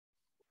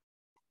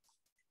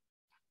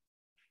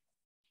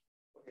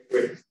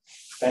Great,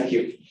 thank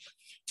you.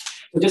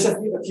 So just a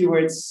few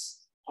words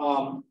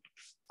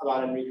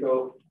about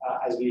Enrico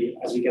as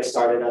we get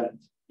started, and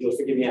you'll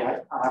forgive me,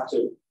 I have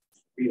to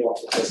read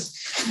off of this.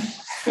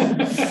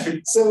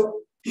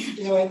 So,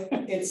 you know,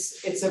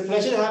 it's a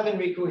pleasure to have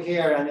Enrico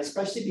here, and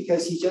especially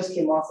because he just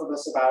came off of a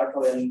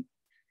sabbatical in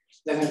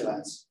the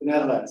Netherlands. The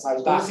Netherlands. I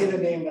was going to say the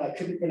name, but I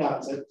couldn't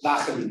pronounce it.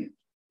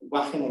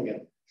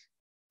 Wageningen,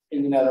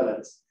 in the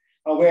Netherlands,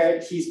 where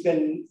he's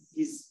been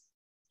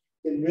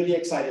really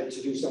excited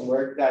to do some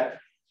work that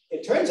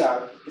it turns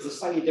out is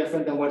slightly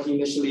different than what he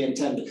initially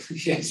intended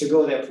to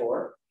go there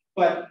for.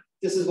 But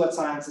this is what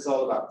science is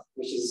all about,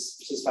 which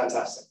is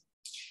fantastic.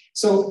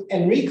 So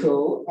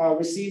Enrico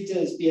received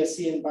his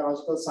BSc in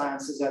biological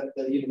sciences at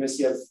the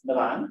University of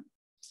Milan.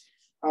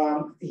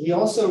 He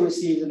also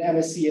received an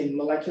MSc in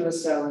molecular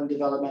cell and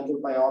developmental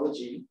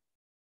biology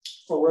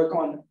for work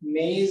on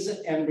maize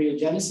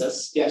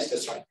embryogenesis. Yes,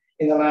 that's right.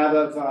 In the lab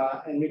of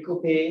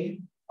Enrico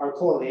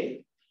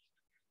Arcole,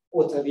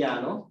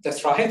 Ottaviano.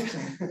 That's right.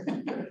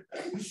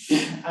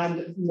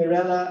 And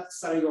Mirella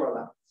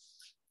Sarigola.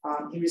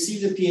 He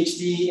received a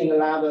PhD in the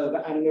lab of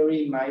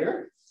Anne-Marie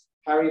Meyer,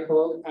 Harry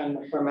Holt, and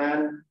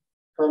Herman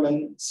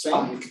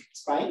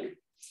Spike,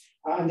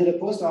 and did a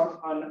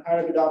postdoc on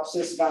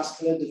Arabidopsis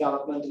vascular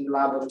development in the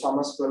lab of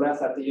Thomas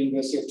Berleth at the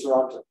University of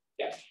Toronto.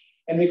 Yeah.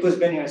 Enrico's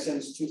been here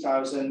since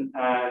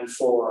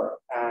 2004,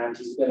 and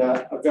he's been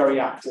a very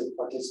active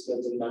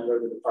participant and member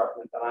of the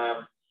department, and I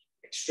am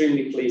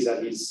extremely pleased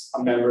that he's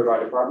a member of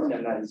our department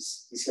and that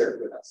he's here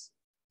with us.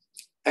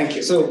 Thank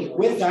you. So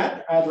with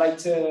that, I'd like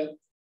to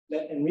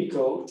let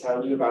Enrico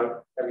tell you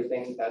about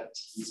everything that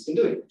he's been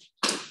doing.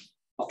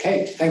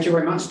 Okay, thank you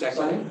very much,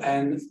 Declan.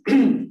 And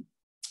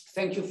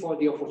thank you for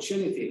the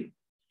opportunity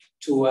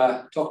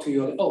to talk to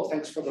you. Oh,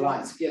 thanks for the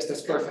lines. Yes,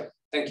 that's perfect.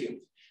 Thank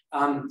you.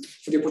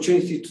 For the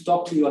opportunity to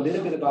talk to you a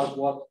little bit about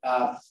what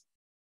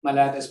my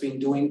lab has been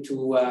doing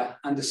to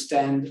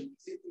understand.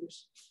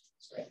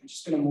 Sorry, I'm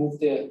just going to move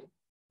the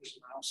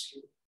mouse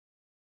here.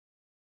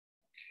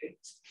 Okay.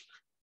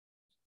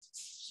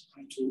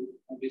 Trying to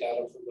move it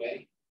out of the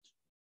way.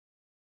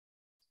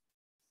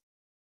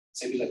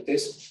 Maybe like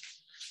this.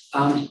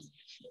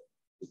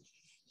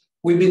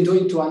 We've been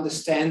doing to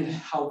understand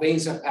how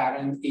veins are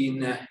apparent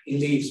in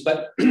leaves.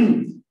 But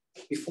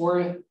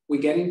before we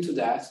get into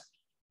that,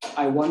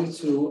 I wanted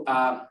to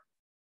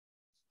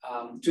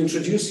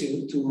introduce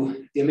you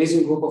to the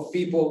amazing group of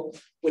people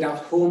without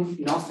whom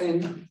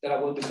nothing that I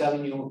will be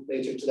telling you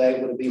later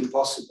today would be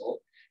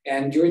possible.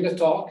 And during the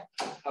talk,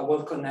 I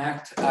will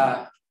connect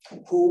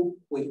who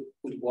with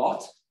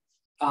what.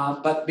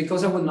 But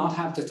because I will not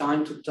have the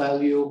time to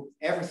tell you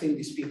everything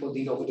these people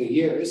did over the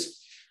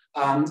years,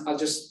 I'd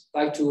just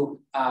like to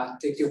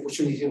take the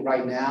opportunity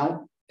right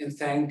now and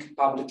thank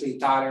publicly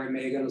Tyler,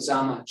 Megan,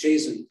 Osama,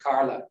 Jason,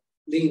 Carla,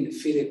 Lynn,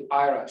 Philip,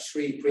 Ira,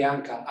 Shri,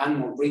 Priyanka,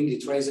 Anmo, Brindy,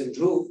 Teresa, and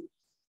Drew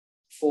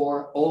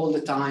for all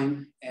the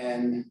time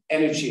and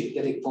energy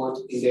that they put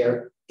in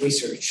their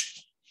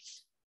research.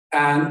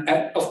 And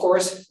of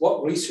course,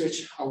 what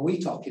research are we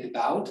talking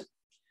about?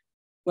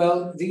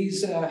 Well,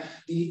 these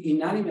the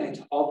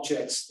inanimate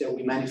objects that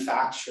we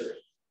manufacture,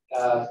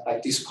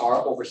 like this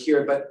car over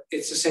here, but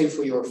it's the same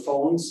for your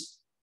phones,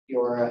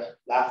 your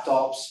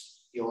laptops,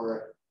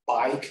 your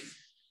bike.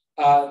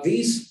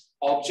 These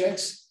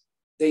objects,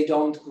 they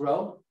don't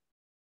grow,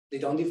 they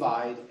don't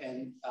divide,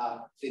 and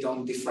they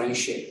don't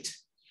differentiate.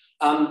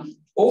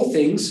 All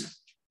things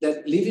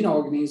that live in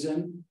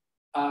organism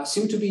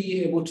seem to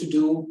be able to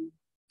do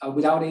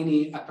without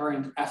any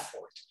apparent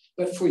effort.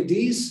 But for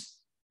these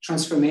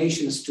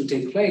transformations to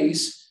take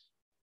place,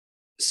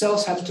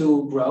 cells have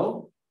to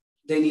grow,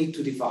 they need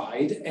to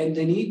divide, and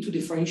they need to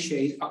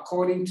differentiate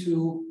according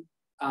to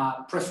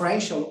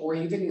preferential or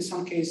even in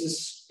some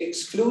cases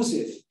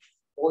exclusive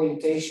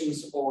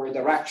orientations or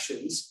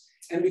directions.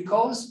 And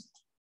because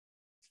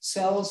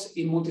cells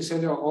in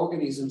multicellular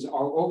organisms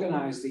are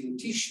organized in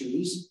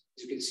tissues,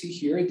 as you can see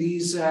here,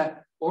 these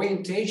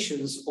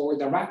orientations or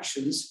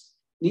directions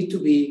need to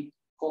be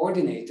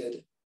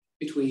coordinated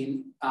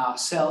between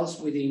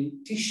cells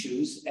within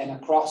tissues and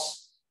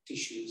across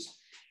tissues.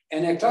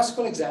 And a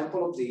classical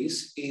example of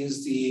this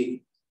is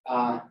the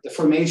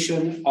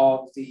formation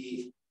of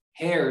the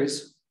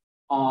hairs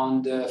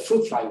on the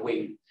fruit fly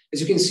wing.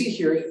 As you can see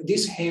here,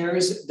 these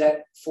hairs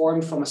that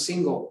form from a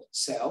single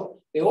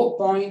cell, they all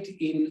point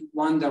in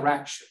one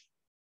direction,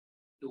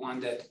 the one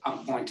that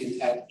I'm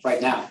pointing at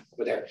right now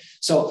over there.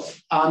 So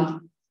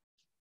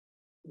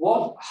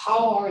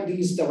how are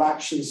these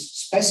directions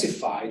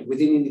specified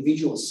within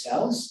individual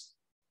cells?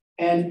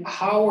 And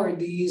how are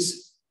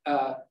these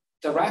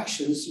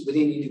directions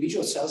within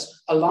individual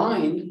cells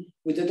aligned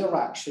with the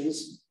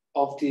directions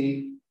of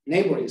the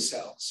neighboring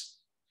cells?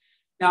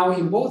 Now,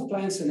 in both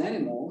plants and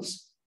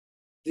animals,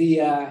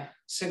 the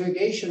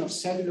segregation of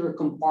cellular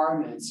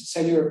compartments,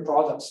 cellular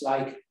products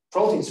like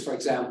proteins, for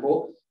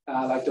example,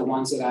 like the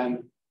ones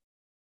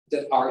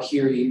that are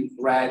here in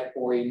red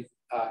or in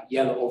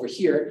yellow over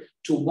here,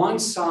 to one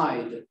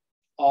side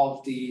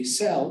of the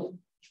cell,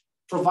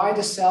 provide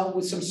the cell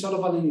with some sort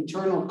of an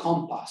internal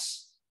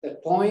compass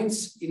that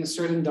points in a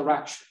certain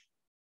direction.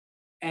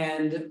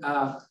 And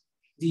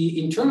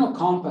the internal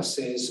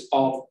compasses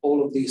of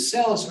all of these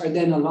cells are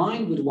then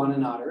aligned with one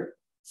another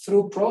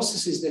through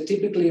processes that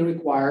typically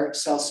require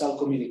cell-cell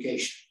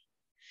communication.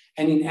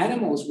 And in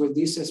animals where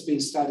this has been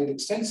studied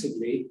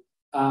extensively,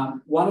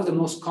 one of the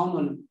most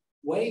common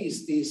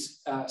ways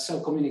this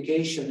cell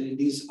communication and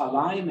this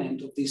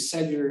alignment of these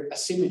cellular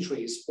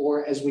asymmetries,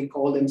 or as we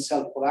call them,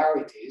 cell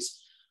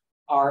polarities,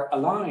 are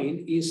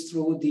aligned is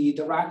through the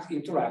direct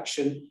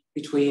interaction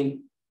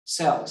between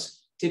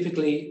cells,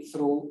 typically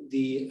through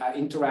the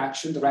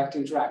direct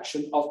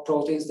interaction of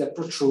proteins that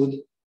protrude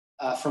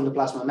from the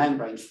plasma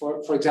membrane.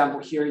 For example,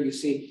 here you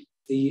see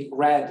the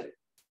red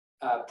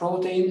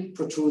protein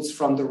protrudes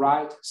from the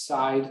right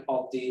side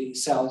of the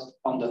cells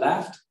on the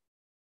left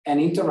and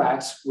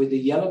interacts with the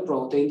yellow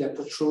protein that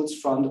protrudes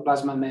from the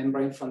plasma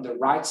membrane from the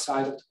right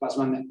side of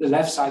the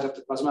left side of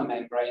the plasma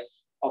membrane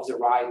of the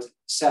right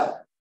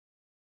cell.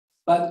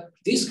 But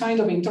this kind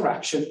of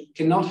interaction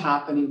cannot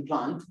happen in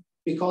plant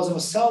because of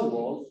a cell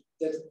wall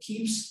that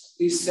keeps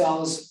these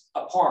cells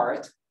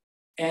apart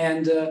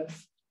and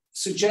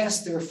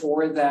suggests,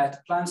 therefore,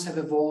 that plants have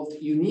evolved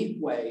unique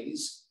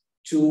ways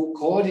to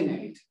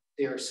coordinate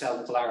their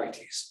cell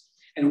polarities.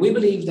 And we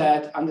believe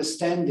that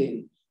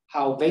understanding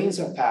how veins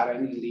are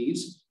patterned in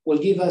leaves will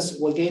gain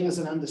us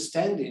an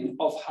understanding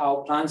of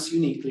how plants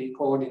uniquely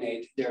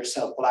coordinate their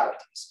cell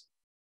polarities.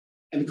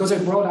 And because I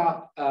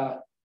brought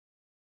up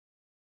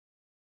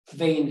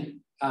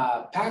vein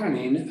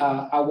patterning,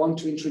 I want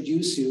to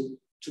introduce you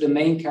to the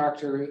main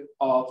character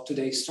of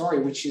today's story,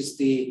 which is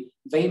the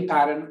vein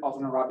pattern of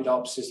an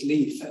Arabidopsis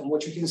leaf. And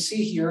what you can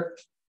see here,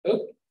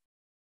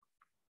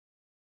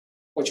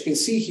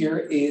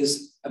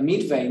 is a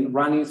mid-vein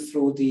running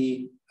through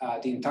the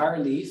entire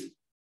leaf,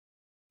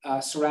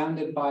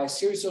 surrounded by a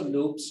series of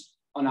loops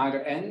on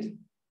either end.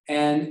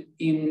 And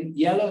in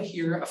yellow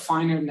here, a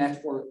finer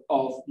network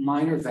of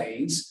minor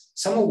veins,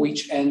 some of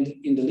which end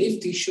in the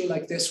leaf tissue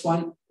like this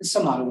one, and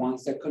some other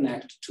ones that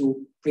connect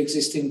to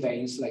pre-existing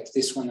veins like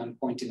this one I'm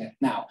pointing at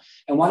now.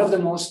 And one of the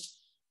most,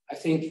 I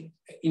think,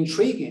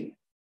 intriguing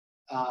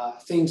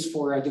things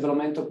for a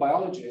developmental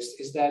biologist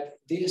is that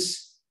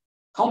this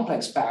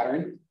complex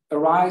pattern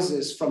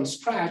arises from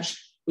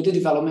scratch with the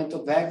development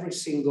of every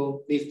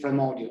single leaf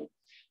primordial.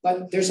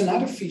 But there's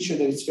another feature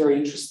that is very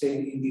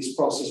interesting in this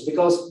process,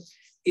 because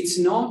it's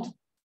not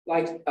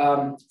like,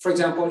 for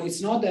example,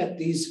 it's not that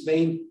this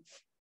vein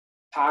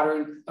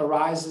pattern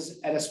arises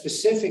at a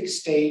specific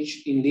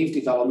stage in leaf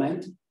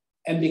development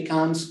and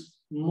becomes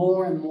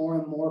more and more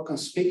and more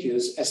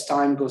conspicuous as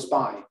time goes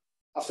by.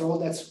 After all,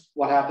 that's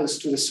what happens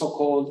to the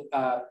so-called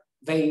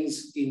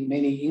veins in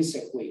many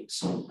insect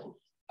wings.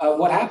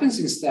 What happens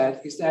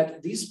instead is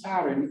that this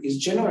pattern is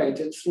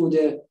generated through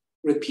the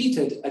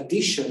repeated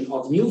addition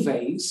of new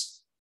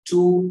veins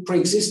to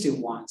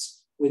pre-existing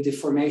ones, with the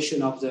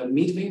formation of the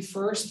mid-vein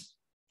first,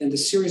 then the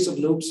series of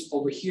loops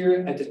over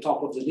here at the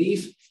top of the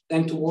leaf,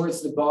 then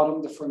towards the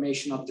bottom, the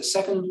formation of the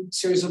second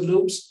series of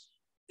loops.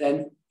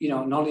 Then,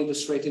 not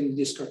illustrated in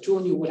this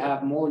cartoon, you would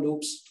have more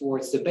loops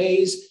towards the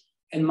base,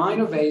 and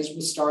minor veins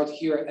would start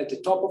here at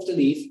the top of the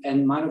leaf,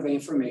 and minor vein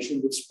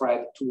formation would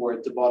spread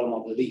toward the bottom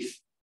of the leaf.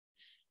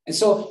 And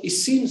so it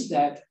seems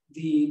that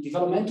the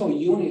developmental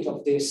unit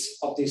of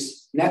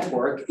this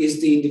network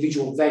is the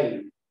individual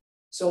vein.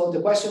 So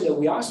the question that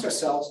we asked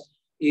ourselves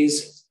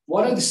is,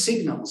 what are the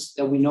signals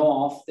that we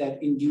know of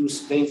that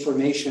induce vein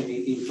formation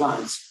in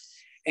plants?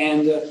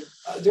 And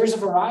there's a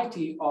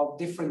variety of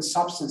different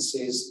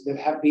substances that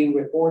have been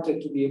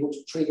reported to be able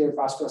to trigger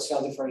vascular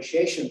cell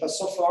differentiation. But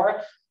so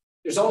far,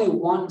 there's only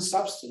one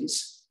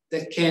substance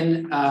that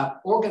can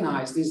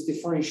organize this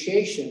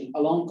differentiation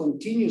along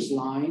continuous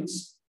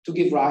lines to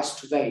give rise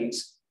to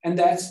veins, and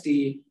that's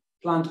the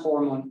plant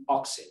hormone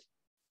auxin.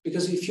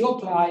 Because if you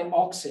apply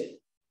auxin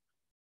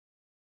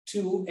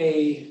to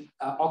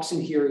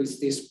auxin here is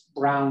this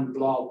brown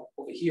blob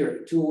over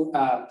here, to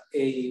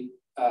a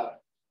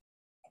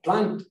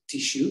plant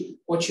tissue,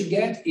 what you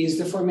get is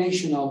the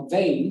formation of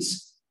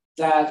veins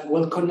that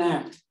will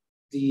connect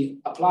the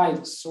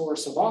applied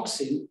source of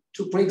auxin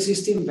to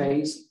pre-existing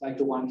veins, like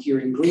the one here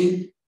in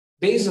green,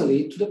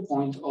 basally to the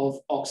point of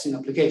auxin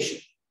application.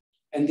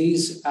 And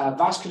this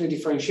vascular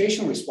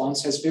differentiation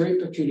response has very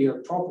peculiar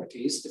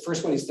properties. The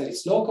first one is that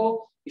it's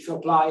local. If you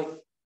apply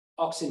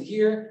auxin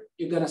here,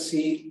 you're going to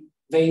see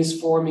veins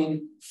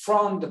forming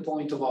from the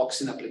point of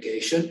auxin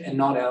application and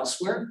not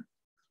elsewhere.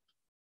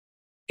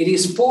 It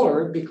is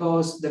polar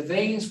because the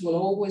veins will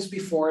always be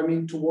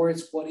forming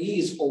towards what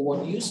is or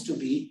what used to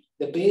be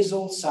the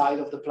basal side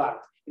of the plant.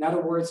 In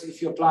other words,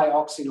 if you apply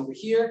auxin over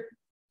here,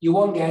 you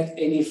won't get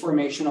any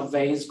formation of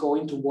veins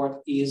going to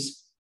what is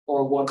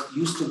or what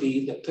used to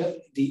be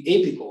the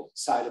apical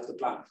side of the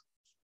plant.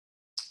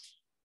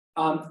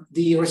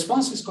 The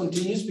response is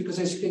continuous because,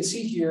 as you can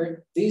see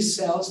here, these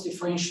cells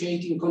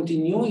differentiate in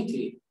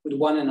continuity with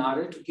one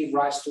another to give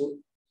rise to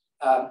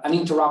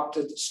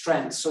uninterrupted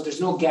strands. So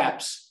there's no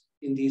gaps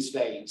in these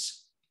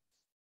veins.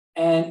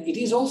 And it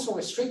is also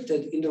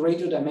restricted in the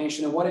radial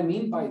dimension. And what I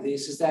mean by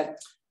this is that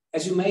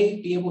as you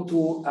may be able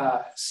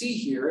to see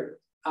here,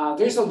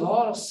 there's a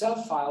lot of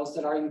cell files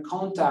that are in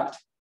contact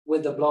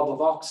with the blob of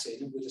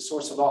auxin, with the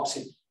source of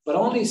auxin, but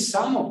only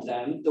some of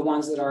them, the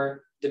ones that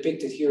are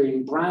depicted here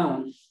in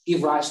brown,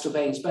 give rise to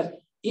veins.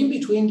 But in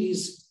between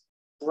these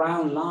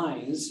brown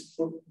lines,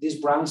 these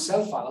brown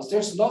cell files,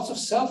 there's lots of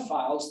cell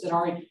files that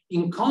are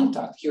in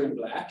contact here in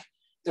black,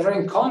 that are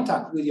in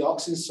contact with the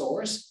auxin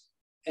source,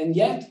 and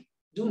yet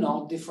do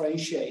not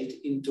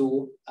differentiate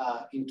into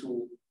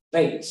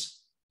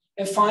veins.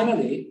 And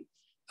finally,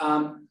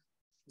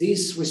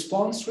 this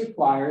response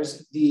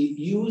requires the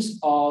use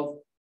of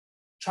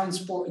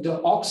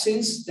the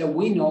auxins that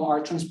we know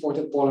are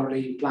transported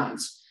polarly in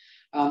plants.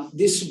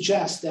 This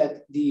suggests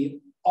that the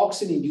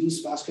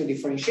auxin-induced vascular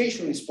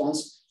differentiation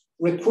response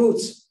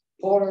recruits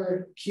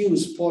polar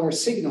cues, polar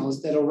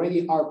signals that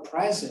already are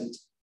present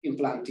in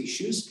plant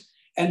tissues,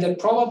 and that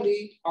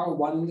probably are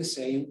one and the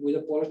same with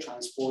the polar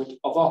transport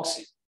of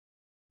auxin.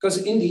 Because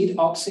indeed,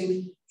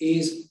 auxin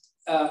is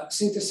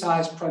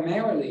synthesized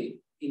primarily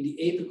in the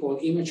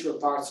apical immature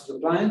parts of the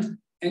plant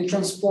and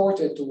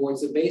transported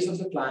towards the base of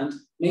the plant,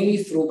 mainly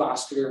through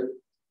vascular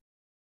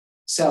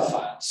cell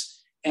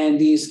files.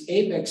 And this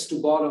apex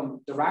to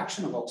bottom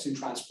direction of auxin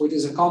transport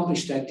is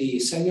accomplished at the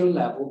cellular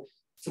level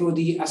through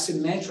the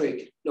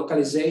asymmetric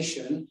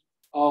localization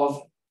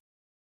of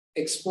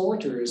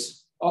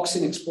exporters,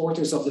 auxin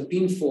exporters of the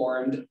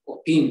pin-formed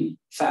or pin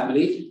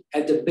family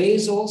at the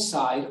basal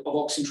side of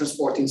auxin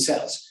transporting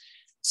cells,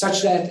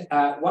 such that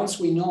once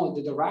we know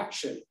the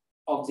direction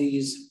of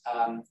these,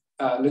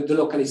 the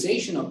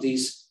localization of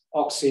these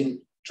auxin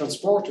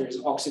transporters,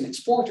 auxin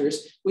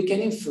exporters, we can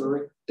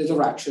infer the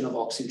direction of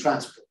auxin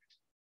transport.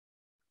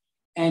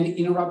 And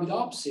in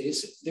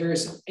Arabidopsis,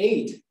 there's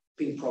 8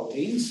 pin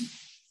proteins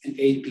and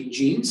 8 pin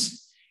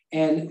genes.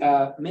 And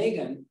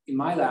Megan, in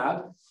my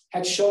lab,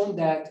 had shown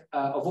that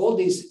of all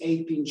these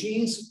 8 pin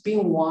genes,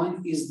 pin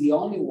 1 is the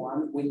only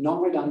one with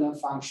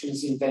non-redundant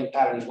functions in vein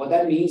pattern. What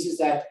that means is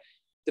that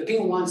the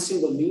pin 1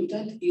 single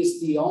mutant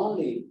is the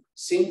only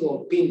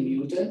single pin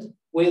mutant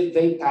with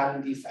vein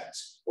pattern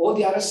defects. All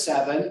the other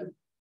 7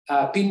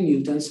 pin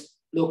mutants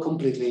look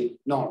completely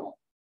normal.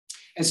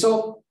 And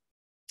so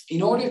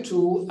in order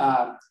to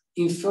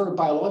infer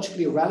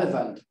biologically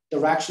relevant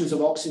directions of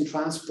auxin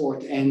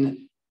transport and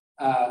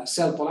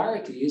cell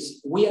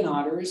polarities, we and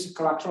others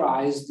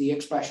characterize the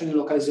expression and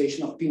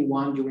localization of pin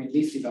 1 during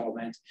leaf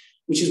development,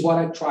 which is what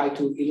I try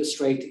to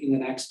illustrate in the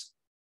next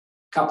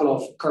couple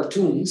of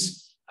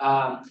cartoons.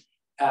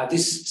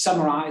 This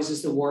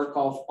summarizes the work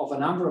of a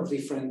number of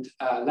different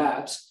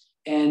labs.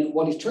 And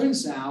what it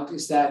turns out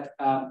is that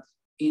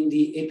in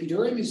the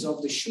epidermis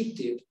of the shoot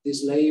tip,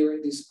 this layer,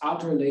 this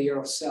outer layer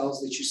of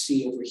cells that you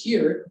see over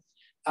here,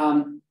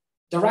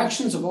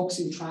 directions of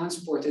auxin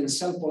transport and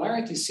cell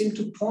polarity seem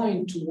to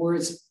point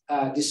towards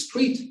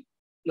discrete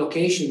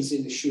locations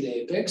in the shoot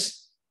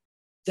apex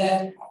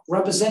that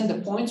represent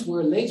the points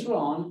where later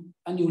on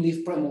a new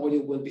leaf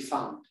primordial will be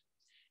found.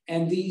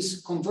 And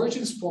these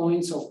convergence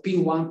points of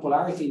pin1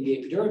 polarity in the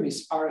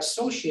epidermis are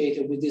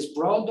associated with these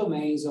broad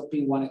domains of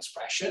pin1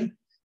 expression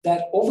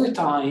that over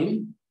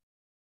time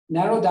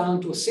narrow down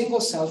to a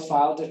single cell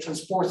file that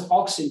transports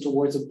auxin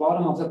towards the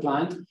bottom of the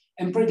plant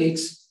and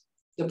predicts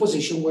the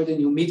position where the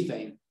new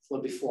midvein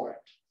will be formed.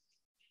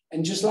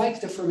 And just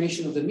like the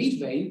formation of the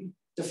midvein,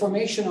 the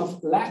formation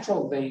of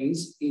lateral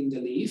veins in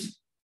the leaf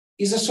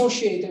is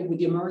associated with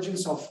the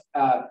emergence of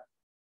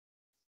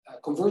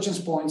convergence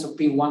points of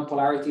pin1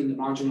 polarity in the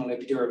marginal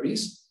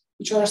epidermis,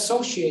 which are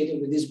associated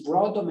with these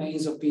broad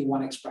domains of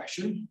pin1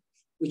 expression,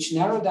 which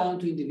narrow down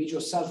to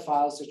individual cell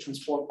files that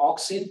transport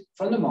auxin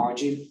from the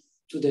margin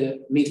to the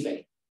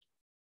midvein.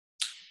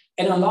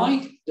 And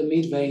unlike the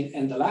midvein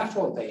and the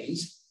lateral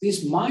veins,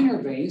 these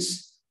minor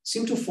veins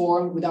seem to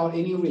form without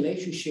any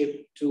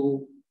relationship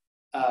to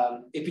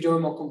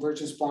epidermal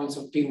convergence points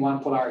of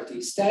pin1 polarity.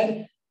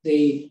 Instead,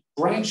 they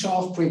branch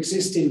off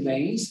pre-existing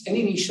veins, and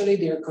initially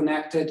they are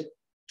connected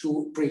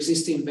to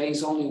pre-existing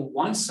veins only on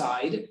one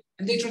side,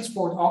 and they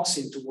transport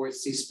auxin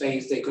towards these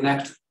veins they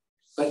connect to.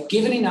 But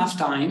given enough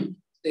time,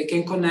 they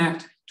can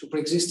connect to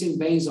pre-existing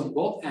veins on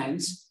both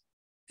ends,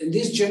 and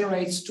this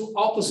generates 2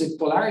 opposite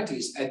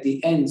polarities at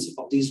the ends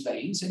of these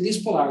veins, and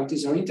these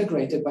polarities are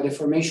integrated by the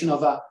formation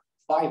of a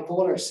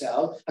bipolar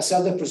cell, a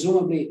cell that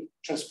presumably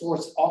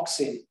transports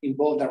auxin in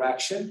both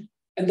directions,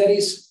 and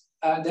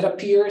that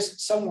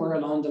appears somewhere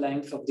along the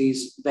length of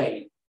this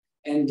vein.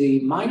 And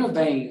the minor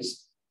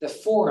veins that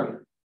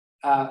form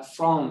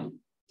from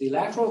the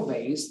lateral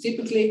veins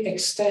typically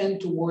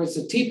extend towards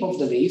the tip of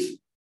the leaf,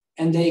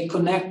 and they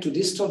connect to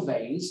distal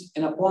veins.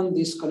 And upon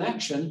this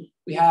connection,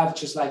 we have,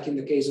 just like in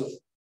the case of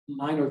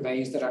minor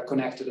veins that are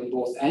connected on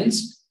both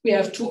ends, we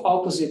have 2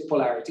 opposite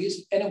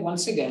polarities. And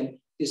once again,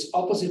 these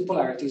opposite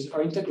polarities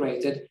are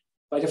integrated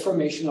by the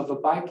formation of a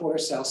bipolar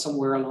cell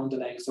somewhere along the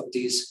length of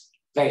this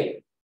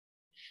vein.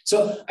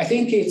 So I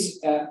think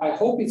I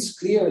hope it's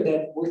clear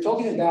that we're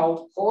talking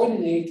about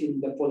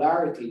coordinating the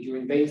polarity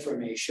during vein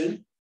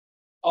formation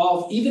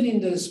of, even in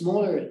the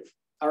smaller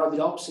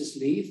Arabidopsis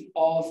leaf,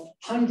 of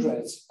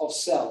hundreds of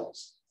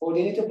cells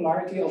coordinated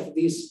polarity of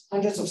these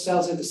hundreds of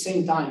cells at the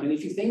same time. And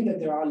if you think that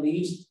there are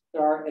leaves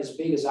that are as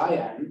big as I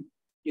am,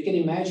 you can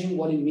imagine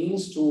what it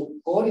means to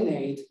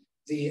coordinate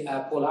the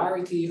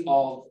polarity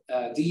of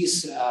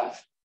these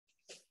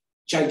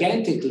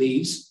gigantic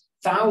leaves,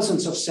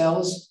 thousands of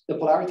cells. The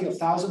polarity of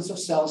thousands of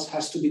cells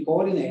has to be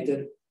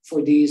coordinated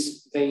for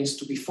these veins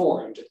to be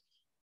formed.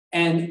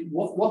 And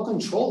what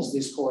controls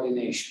this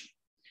coordination?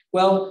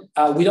 Well,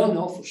 we don't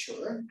know for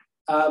sure,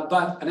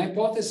 but an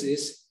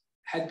hypothesis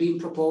had been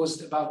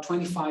proposed about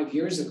 25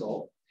 years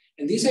ago.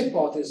 And this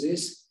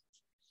hypothesis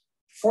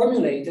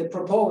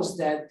proposed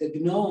that the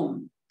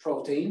GNOME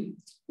protein,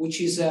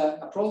 which is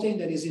a protein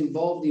that is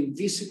involved in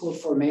vesicle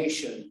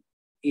formation,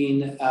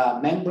 in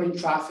membrane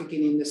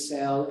trafficking in the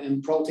cell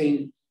and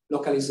protein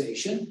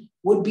localization,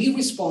 would be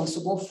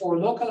responsible for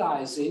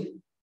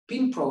localizing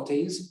PIN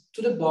proteins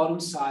to the bottom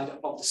side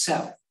of the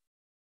cell.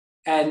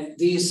 And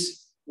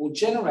this would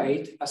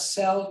generate a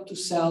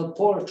cell-to-cell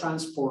polar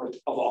transport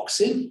of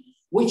auxin,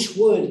 which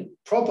would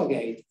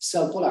propagate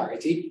cell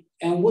polarity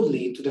and would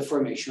lead to the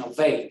formation of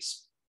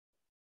veins.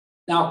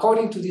 Now,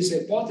 according to this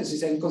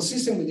hypothesis and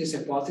consistent with this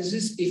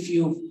hypothesis, if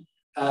you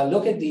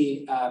look at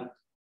the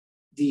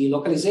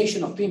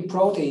localization of PIN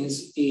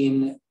proteins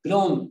in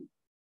GNOME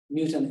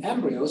mutant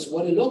embryos,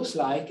 what it looks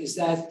like is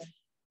that,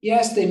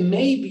 yes, they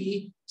may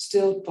be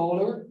still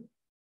polar,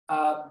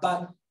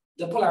 but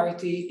the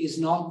polarity is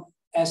not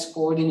as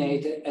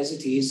coordinated as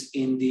it is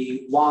in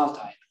the wild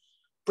type.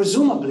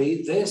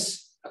 Presumably,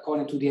 this,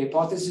 according to the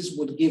hypothesis,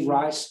 would give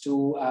rise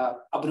to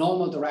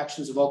abnormal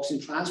directions of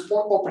auxin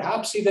transport, or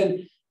perhaps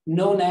even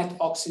no net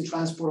auxin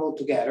transport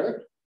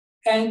altogether,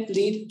 and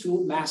lead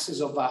to masses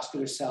of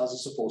vascular cells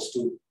as opposed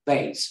to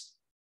veins.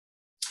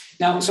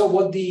 Now, so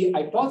what the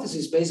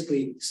hypothesis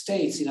basically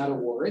states, in other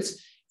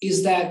words,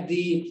 is that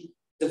the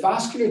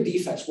vascular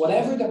defects,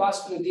 whatever the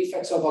vascular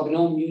defects of a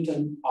GNOME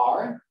mutant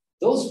are,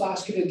 those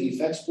vascular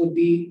defects would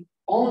be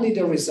only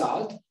the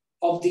result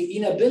of the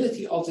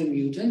inability of the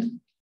mutant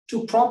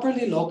to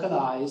properly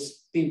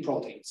localize PIN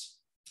proteins.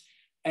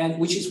 And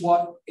which is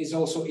what is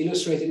also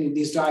illustrated in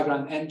this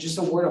diagram. And just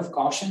a word of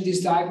caution,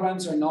 these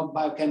diagrams are not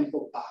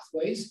biochemical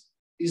pathways.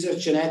 These are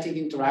genetic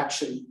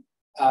interaction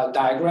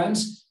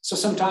diagrams. So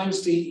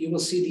sometimes you will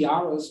see the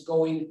arrows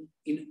going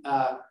in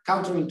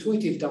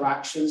counterintuitive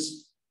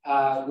directions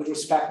with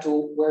respect to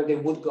where they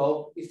would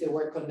go if they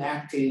were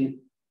connecting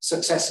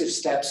successive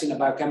steps in a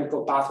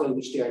biochemical pathway,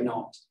 which they are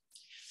not.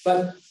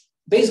 But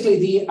basically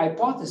the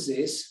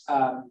hypothesis,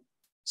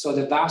 so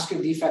the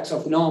vascular defects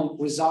of GNOME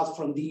result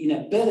from the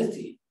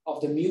inability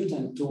of the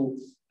mutant to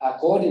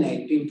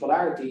coordinate PIN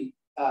polarity,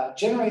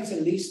 generates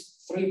at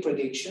least 3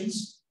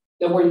 predictions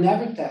that were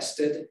never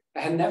tested,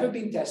 had never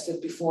been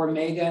tested before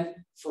Megan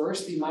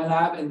first in my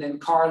lab, and then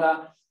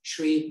Carla,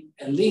 Shri,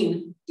 and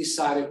Lynn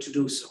decided to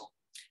do so.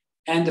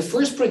 And the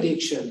first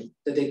prediction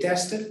that they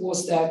tested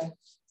was that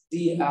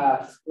the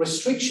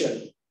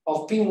restriction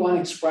of PIN1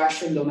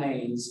 expression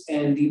domains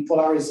and the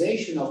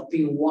polarization of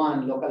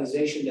PIN1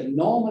 localization that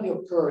normally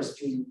occurs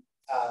during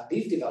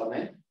leaf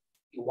development,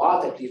 in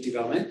wild-type leaf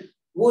development,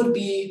 would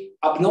be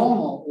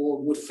abnormal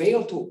or would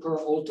fail to occur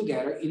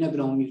altogether in a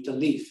GNOME mutant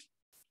leaf.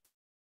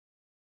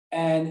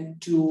 And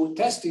to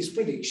test this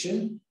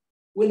prediction,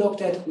 we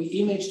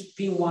imaged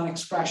PIN1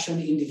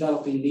 expression in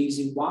developing leaves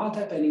in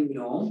wild-type and in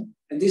GNOME.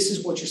 And this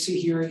is what you see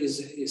here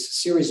is a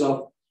series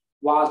of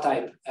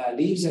wild-type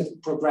leaves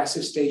at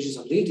progressive stages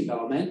of leaf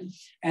development.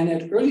 And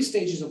at early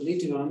stages of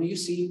leaf development, you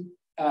see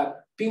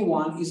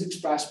PIN1 is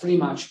expressed pretty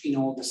much in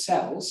all the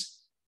cells.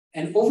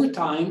 And over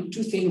time,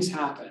 2 things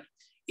happen.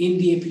 In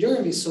the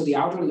epidermis, so the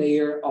outer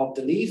layer of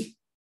the leaf,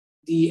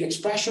 the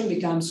expression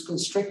becomes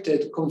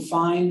constricted,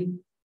 confined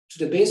to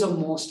the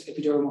basal-most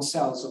epidermal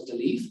cells of the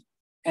leaf.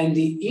 And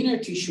the inner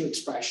tissue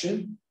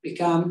expression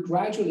become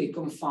gradually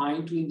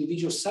confined to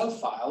individual cell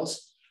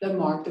files that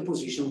mark the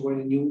position where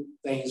the new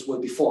veins will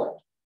be formed.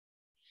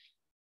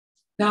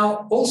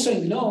 Now, also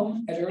in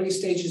GNOME, at early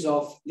stages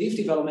of leaf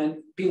development,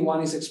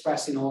 PIN1 is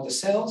expressed in all the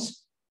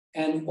cells.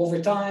 And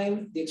over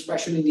time, the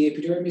expression in the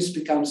epidermis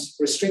becomes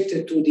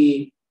restricted to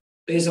the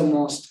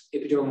basal-most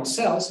epidermal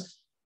cells.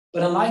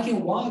 But unlike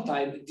in wild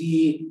type,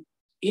 the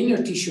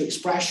inner tissue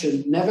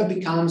expression never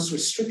becomes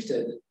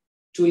restricted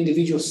to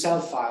individual cell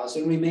files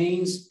and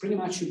remains pretty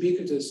much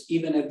ubiquitous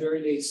even at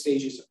very late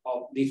stages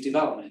of leaf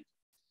development,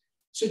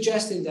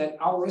 suggesting that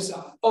our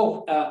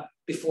result,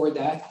 before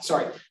that,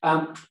 sorry,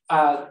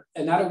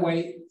 another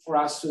way for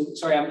us to,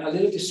 sorry, I'm a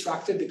little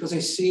distracted because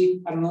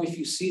I don't know if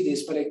you see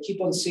this, but I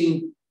keep on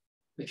seeing,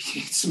 maybe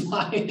it's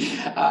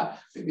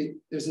maybe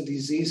there's a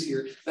disease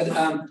here, but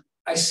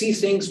I see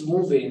things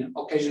moving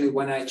occasionally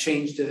when I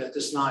change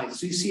the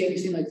slides. Do you see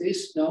anything like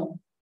this? No?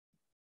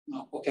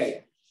 No,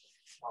 okay.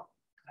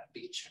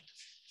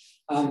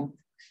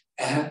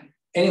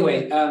 Anyway,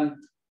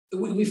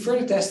 we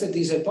further tested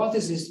these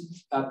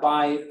hypotheses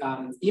by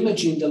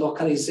imaging the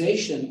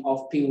localization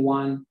of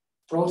PIN1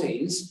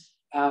 proteins,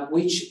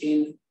 which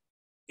you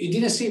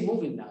didn't see it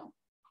moving now,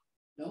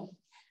 no?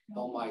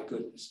 Oh my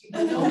goodness.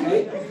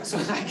 Okay, so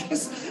I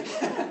guess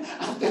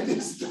after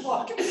this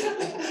talk,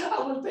 I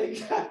will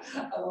take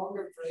a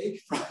longer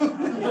break.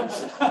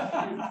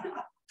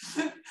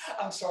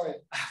 I'm sorry,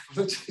 I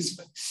apologize.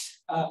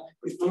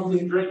 It threw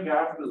me. Drink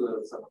after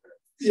the something.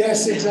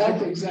 Yes,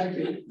 exactly.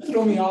 It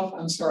threw me off.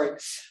 I'm sorry.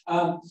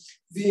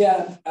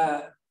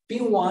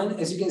 PIN1,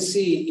 as you can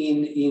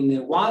see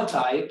in wild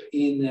type,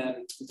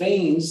 in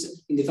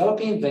veins, in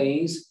developing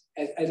veins,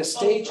 at a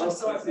stage.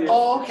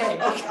 Oh, okay.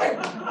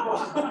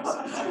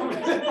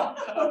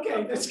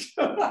 Okay, that's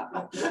good.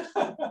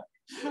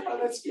 Oh,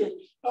 that's good.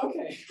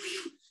 Okay.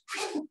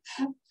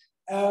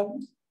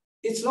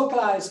 It's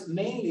localized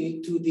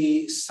mainly to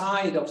the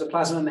side of the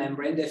plasma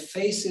membrane that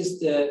faces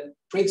the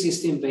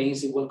pre-existing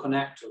veins it will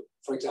connect to,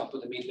 for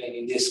example, the midvein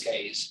in this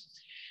case.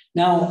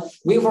 Now,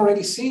 we've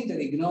already seen that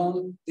in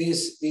GNOME,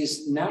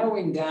 this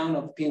narrowing down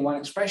of PIN1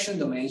 expression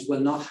domains will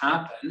not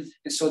happen,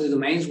 and so the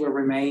domains will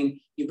remain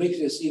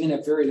ubiquitous even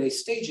at very late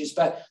stages,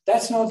 but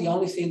that's not the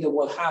only thing that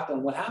will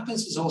happen. What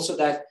happens is also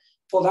that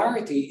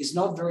polarity is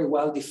not very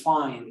well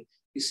defined.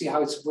 You see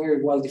how it's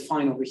very well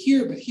defined over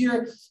here, but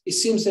here it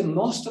seems that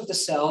most of the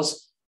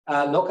cells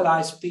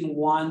localize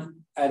PIN1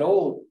 at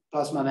all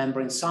plasma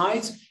membrane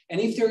sites,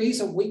 and if there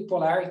is a weak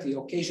polarity,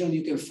 occasionally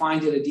you can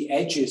find it at the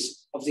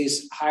edges of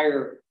these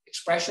higher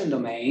expression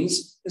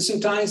domains, and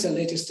sometimes at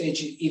later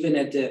stage, even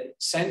at the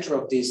center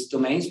of these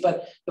domains,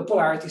 but the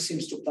polarity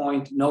seems to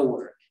point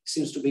nowhere. It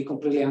seems to be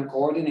completely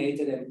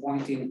uncoordinated and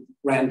pointing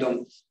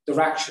random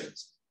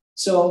directions.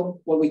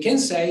 So what we can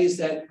say is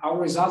that our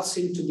results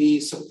seem to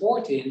be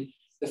supporting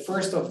the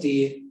first of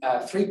the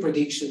three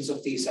predictions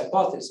of these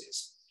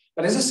hypotheses.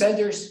 But as I said,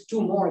 there's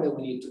two more that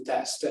we need to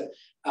test.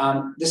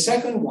 The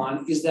second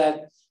one is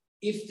that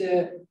if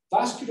the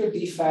vascular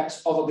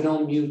defects of a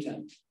GNOME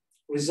mutant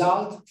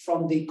result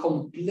from the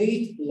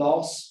complete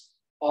loss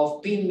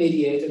of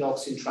PIN-mediated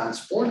oxygen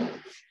transport,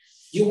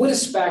 you would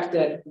expect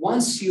that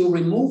once you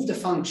remove the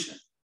function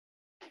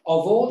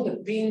of all the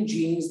PIN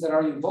genes that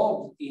are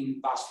involved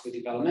in vascular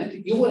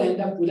development, you will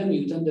end up with a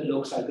mutant that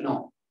looks like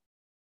GNOME,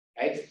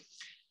 right?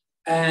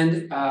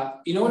 And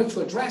in order to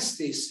address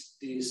this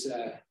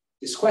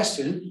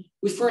question,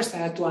 we first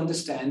had to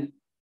understand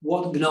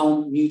what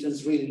GNOME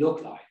mutants really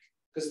look like,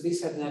 because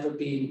this had never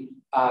been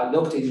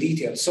looked in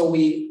detail. So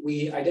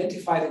we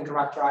identified and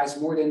characterized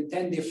more than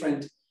 10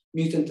 different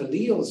mutant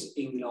alleles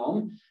in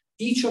GNOME.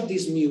 Each of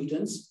these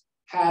mutants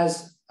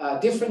has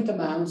different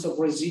amounts of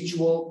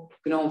residual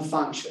GNOME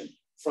function,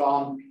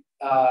 from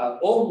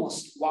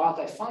almost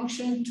wild-type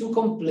function to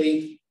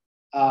complete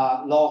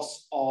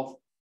loss of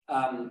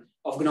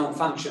GNOME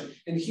function.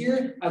 And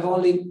here I'm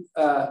only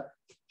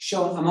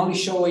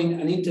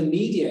showing an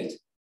intermediate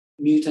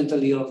mutant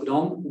allele of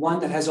GNOME, one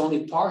that has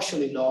only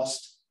partially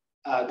lost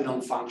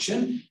GNOME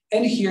function.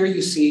 And here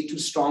you see two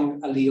strong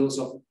alleles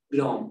of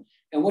GNOME.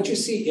 And what you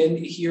see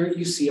in here,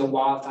 you see a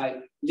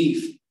wild-type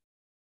leaf.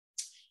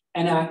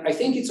 And I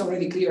think it's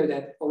already clear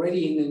that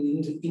already in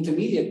an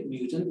intermediate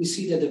mutant, we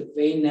see that the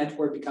vein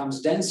network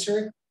becomes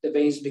denser, the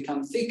veins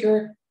become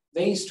thicker,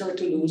 veins start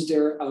to lose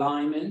their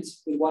alignment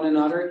with one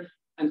another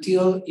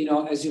until,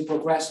 as you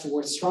progress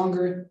towards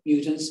stronger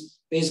mutants,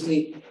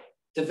 basically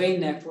the vein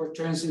network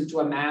turns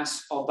into a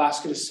mass of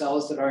vascular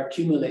cells that are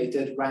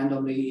accumulated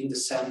randomly in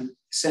the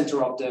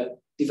center of the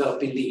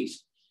developing leaf.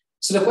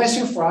 So the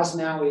question for us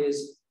now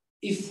is,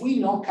 if we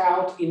knock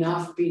out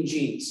enough PIN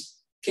genes,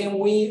 can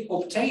we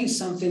obtain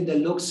something that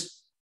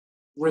looks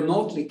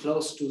remotely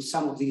close to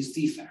some of these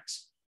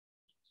defects?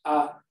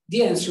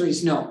 The answer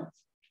is no.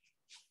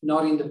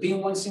 Not in the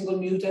PIN1 single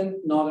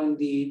mutant, not in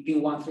the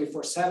PIN1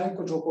 347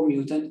 quadruple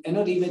mutant, and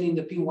not even in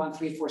the PIN1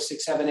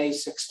 34678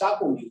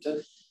 sextuple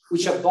mutant,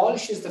 which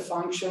abolishes the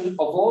function of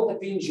all the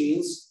PIN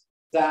genes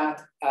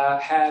that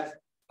have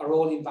a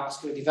role in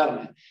vascular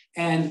development.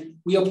 And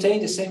we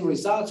obtain the same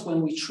results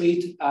when we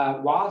treat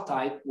wild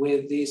type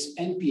with this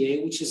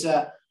NPA, which is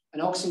an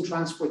oxygen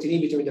transport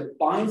inhibitor that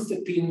binds the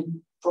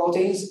PIN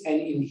proteins and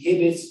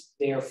inhibits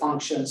their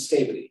function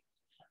stably.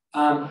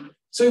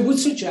 So it would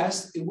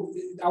suggest,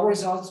 our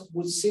results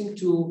would seem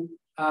to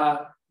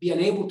be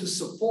unable to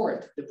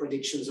support the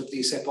predictions of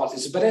these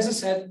hypotheses. But as I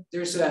said,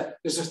 there's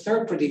a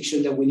third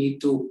prediction that we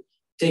need to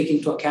take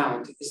into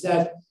account, is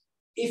that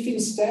if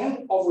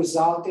instead of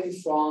resulting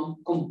from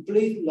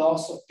complete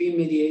loss of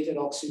PIN-mediated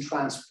oxygen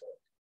transport,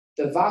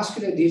 the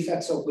vascular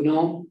defects of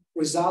GNOME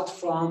result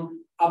from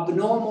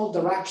abnormal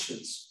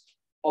directions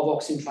of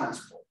oxygen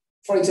transport.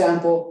 For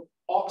example,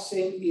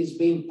 oxygen is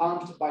being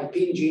pumped by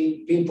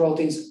PIN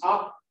proteins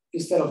up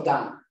instead of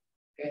down.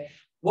 Okay?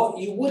 What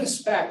you would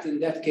expect in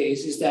that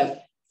case is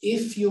that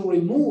if you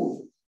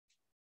remove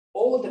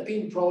all the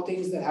PIN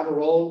proteins that have a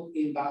role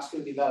in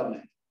vascular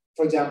development,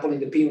 for example, in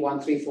the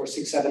PIN1, 3, 4,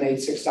 6, 7, 8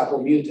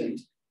 sextuple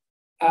mutant,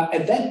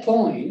 at that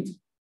point,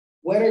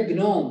 whether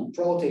GNOME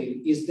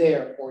protein is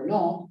there or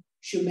not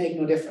should make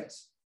no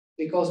difference.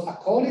 Because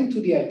according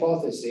to the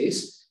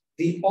hypothesis,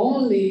 the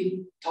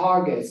only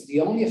targets, the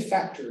only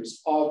effectors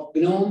of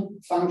GNOME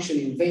function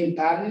in vein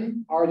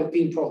patterning are the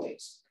PIN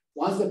proteins.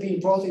 Once the PIN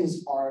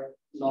proteins are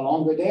no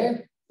longer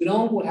there,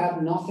 GNOME would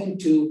have nothing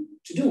to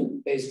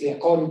do, basically,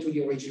 according to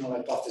the original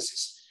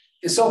hypothesis.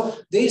 And so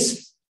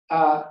this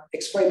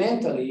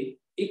experimentally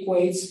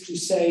equates to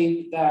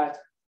say that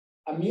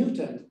a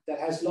mutant that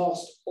has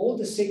lost all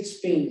the 6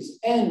 pins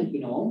and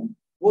GNOME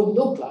would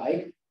look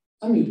like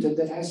a mutant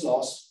that has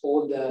lost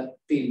all the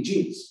pin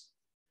genes.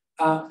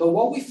 But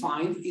what we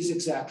find is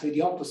exactly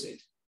the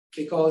opposite,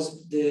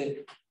 because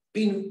the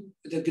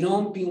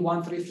GNOME pin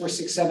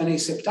 13467A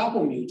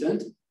septuple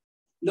mutant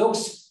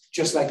looks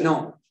just like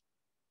GNOME.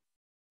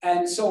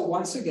 And so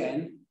once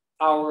again,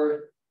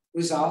 our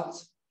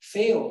results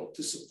fail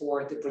to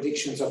support the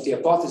predictions of the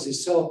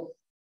hypothesis. So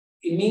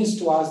it means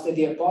to us that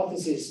the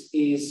hypothesis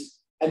is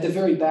at the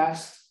very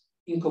best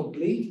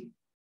incomplete,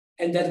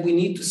 and that we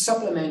need to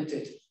supplement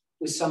it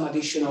with some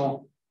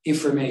additional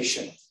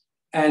information.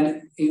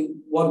 And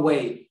in what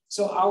way?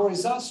 So our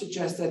results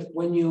suggest that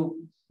when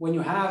you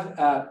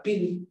have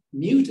pin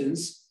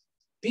mutants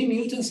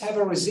have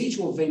a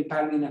residual vein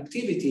pattern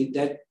activity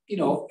that,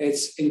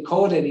 it's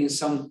encoded in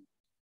some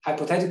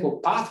hypothetical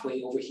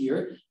pathway over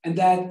here, and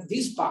that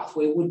this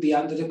pathway would be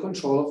under the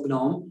control of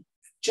GNOME,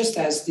 just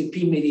as the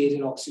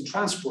pin-mediated auxin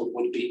transport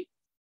would be.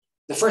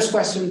 The first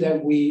question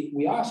that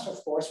we asked,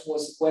 of course,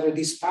 was whether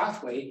this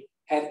pathway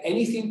had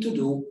anything to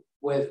do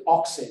with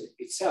auxin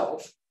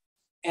itself.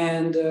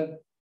 And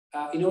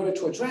in order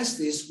to address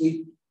this,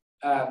 we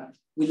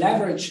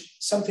leveraged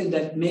something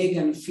that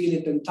Megan,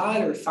 Philip, and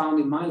Tyler found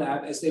in my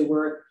lab as they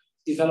were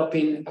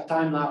developing a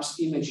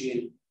time-lapse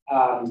imaging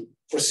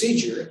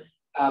procedure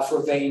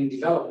for vein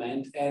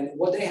development. And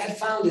what they had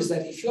found is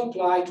that if you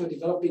apply to a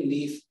developing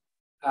leaf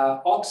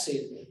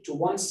auxin to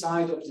one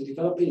side of the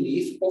developing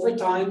leaf, over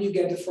time you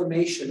get the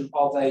formation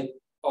of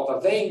a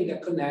vein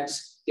that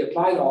connects the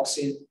applied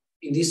auxin,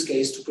 in this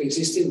case, to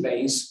pre-existing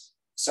veins,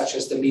 such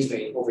as the mid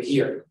vein over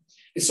here.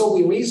 And so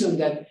we reasoned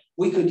that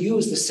we could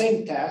use the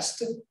same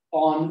test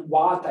on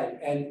wild type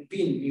and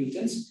pin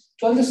mutants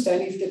to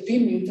understand if the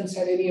pin mutants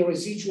had any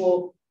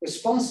residual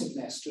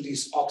responsiveness to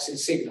these auxin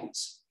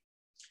signals.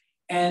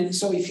 And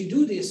so if you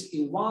do this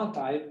in wild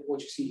type,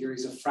 what you see here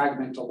is a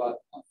fragment of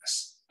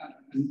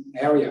an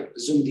area, a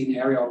zoomed in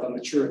area of a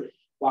mature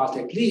wild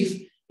type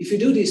leaf. If you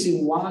do this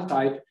in wild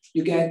type,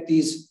 you get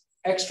these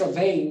extra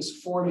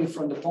veins forming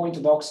from the point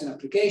of auxin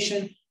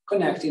application,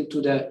 connecting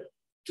to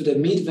the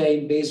mid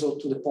vein basal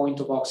to the point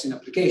of auxin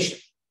application.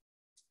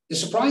 The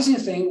surprising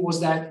thing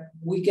was that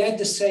we get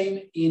the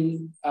same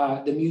in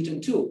the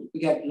mutant too. We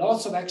get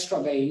lots of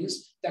extra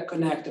veins that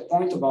connect the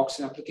point of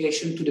auxin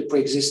application to the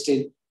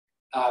pre-existing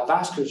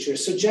vasculature,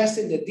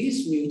 suggesting that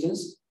these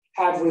mutants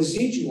have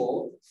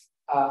residual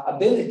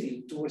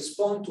ability to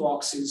respond to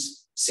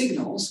auxin's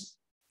signals.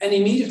 And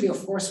immediately,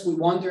 of course, we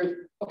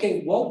wondered,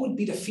 okay, what would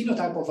be the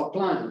phenotype of a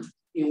plant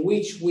in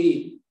which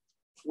we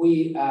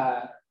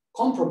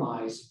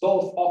compromise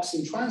both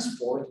auxin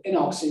transport and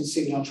auxin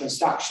signal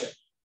transduction?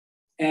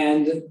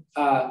 And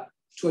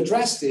to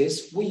address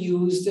this, we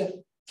used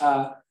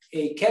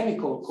a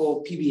chemical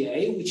called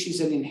PBA, which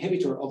is an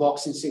inhibitor of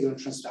auxin signal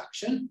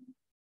transduction.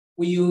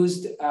 We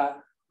used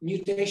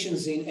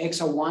mutations in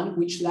XR1,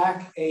 which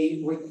lack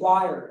a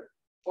required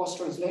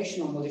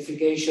post-translational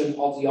modification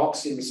of the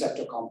auxin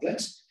receptor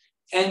complex,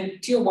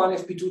 and tier 1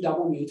 FP2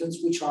 double mutants,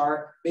 which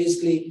are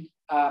basically,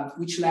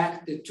 which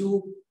lack the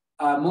two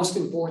most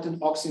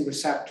important auxin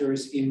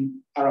receptors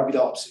in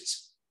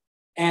Arabidopsis.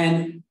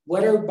 And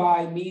whether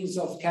by means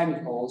of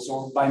chemicals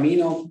or by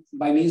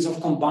means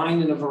of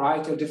combining a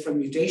variety of different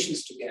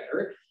mutations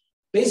together,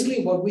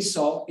 basically what we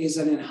saw is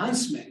an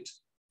enhancement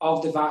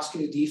of the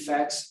vascular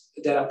defects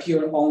that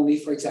appear only,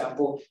 for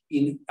example,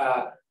 in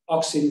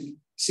auxin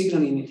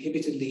signaling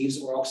inhibited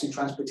leaves or auxin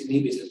transport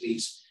inhibited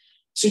leaves,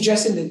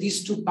 suggesting that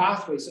these two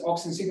pathways,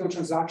 auxin signal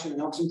transduction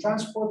and auxin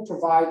transport,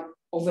 provide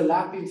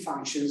overlapping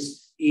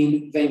functions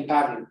in vein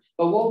patterning.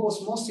 But what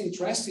was most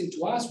interesting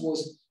to us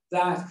was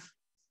that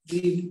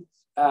the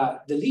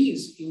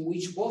leaves in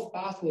which both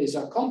pathways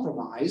are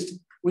compromised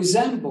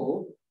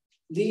resemble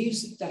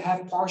leaves that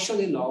have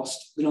partially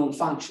lost GNOME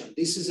function.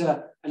 This is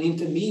an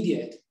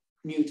intermediate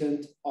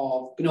mutant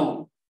of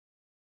GNOME.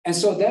 And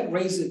so that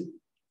raised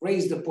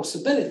the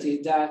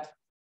possibility that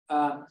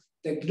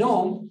the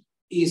GNOME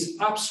is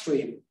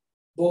upstream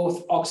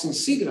both auxin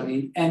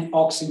signaling and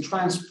auxin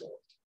transport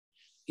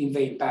in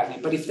vein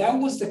patterning. But if that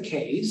was the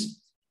case,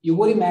 you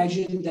would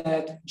imagine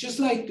that just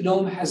like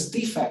GNOME has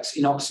defects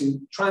in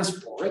auxin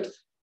transport,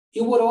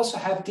 it would also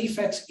have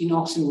defects in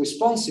auxin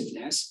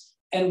responsiveness,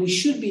 and we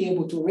should be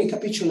able to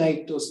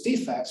recapitulate those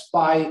defects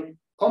by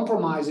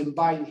compromising,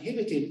 by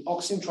inhibiting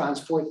auxin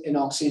transport and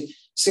auxin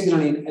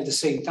signaling at the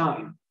same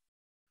time.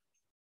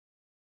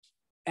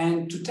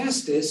 And to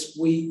test this,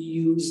 we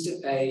used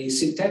a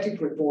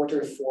synthetic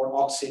reporter for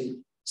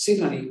auxin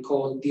signaling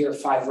called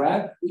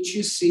DIR5Rab, which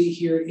you see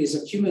here is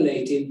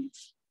accumulating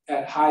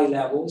at high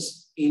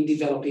levels in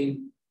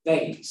developing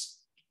veins.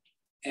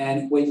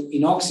 And when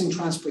in auxin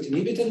transport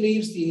inhibited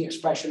leaves, the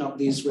expression of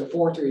this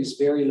reporter is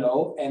very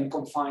low and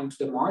confined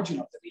to the margin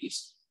of the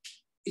leaves.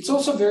 It's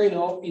also very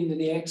low in the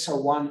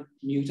XR1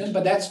 mutant,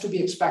 but that's to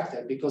be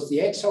expected because the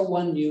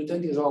XR1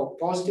 mutant is all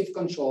positive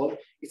control.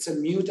 It's a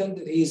mutant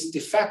that is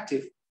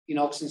defective in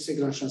auxin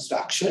signal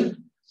transduction.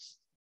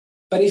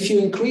 But if you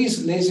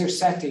increase laser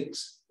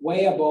settings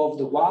way above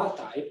the wild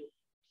type,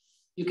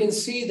 you can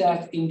see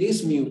that in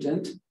this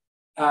mutant,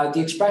 the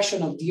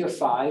expression of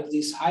DR5,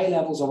 these high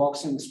levels of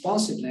auxin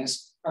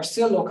responsiveness, are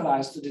still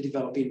localized to the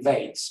developing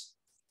veins.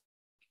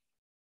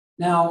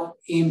 Now,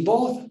 in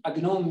both a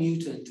GNOME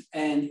mutant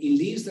and in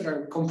leaves that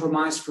are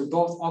compromised for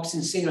both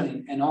auxin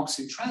signaling and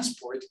auxin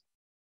transport,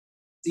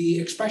 the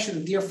expression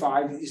of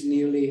DR5 is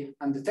nearly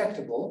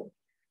undetectable.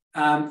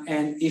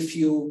 And if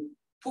you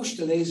push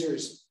the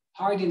lasers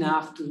hard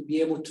enough to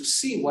be able to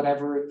see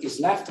whatever is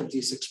left of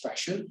this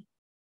expression,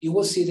 you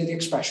will see that the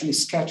expression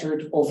is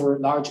scattered over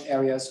large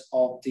areas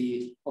of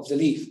the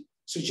leaf,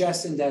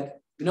 suggesting that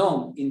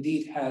GNOME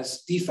indeed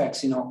has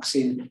defects in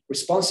auxin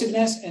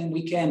responsiveness, and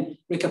we can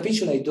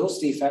recapitulate those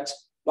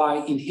defects by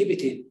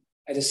inhibiting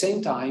at the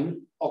same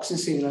time auxin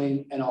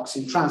signaling and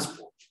auxin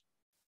transport.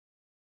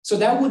 So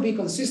that would be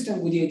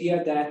consistent with the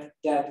idea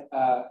that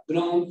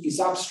GNOME is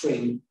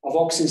upstream of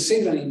auxin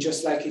signaling,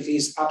 just like it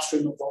is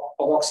upstream of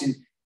auxin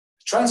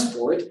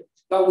transport,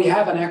 but we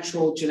have an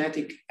actual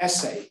genetic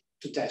assay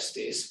to test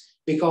this,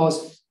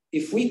 because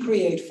if we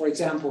create, for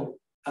example,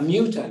 a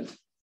mutant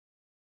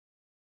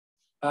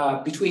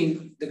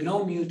between the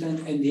GNOME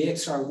mutant and the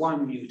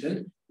XR1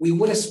 mutant, we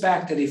would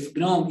expect that if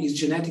GNOME is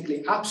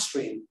genetically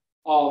upstream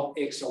of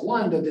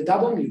XR1, that the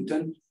double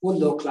mutant would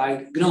look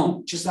like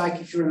GNOME. Just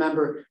like if you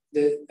remember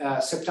the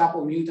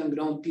septuple mutant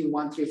GNOME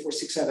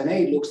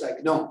P134678 looks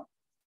like GNOME.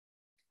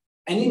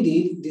 And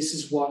indeed, this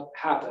is what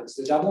happens.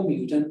 The double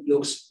mutant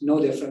looks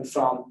no different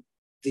from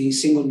the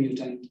single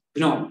mutant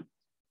GNOME,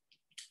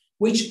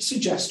 which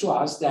suggests to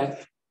us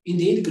that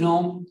indeed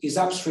GNOME is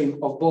upstream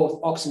of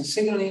both auxin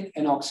signaling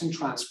and auxin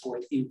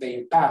transport in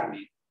vein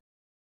patterning.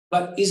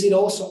 But is it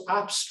also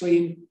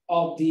upstream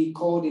of the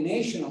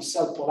coordination of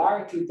cell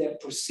polarity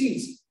that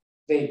precedes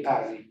vein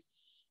patterning?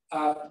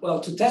 Well,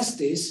 to test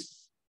this,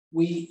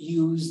 we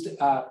used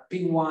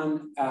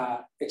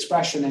PIN1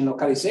 expression and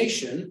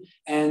localization.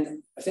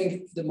 And I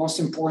think the most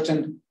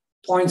important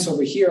points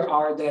over here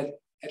are that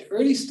at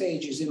early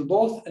stages in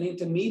both an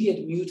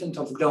intermediate mutant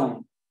of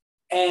GNOME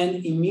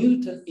and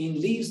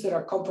in leaves that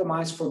are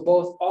compromised for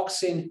both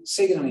auxin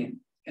signaling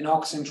and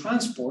auxin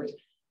transport,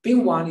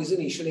 PIN1 is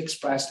initially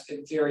expressed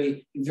in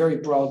very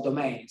broad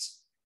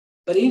domains.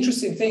 But the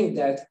interesting thing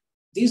that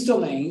these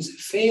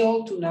domains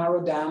fail to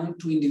narrow down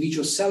to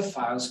individual cell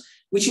files,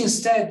 which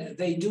instead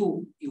they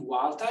do in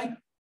wild type,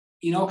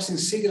 in auxin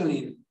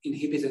signaling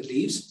inhibited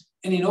leaves,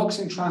 and in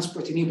auxin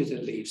transport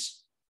inhibited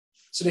leaves.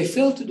 So they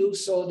fail to do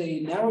so,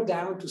 they narrow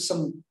down to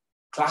some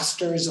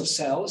clusters of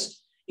cells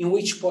in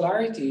which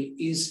polarity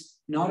is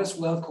not as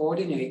well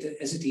coordinated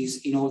as it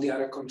is in all the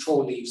other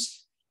control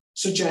leaves,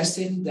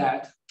 suggesting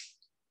that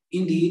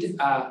indeed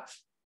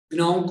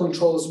GNOME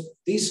controls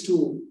these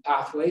two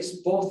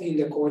pathways, both in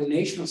the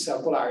coordination of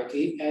cell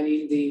polarity and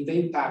in the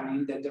vein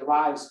patterning that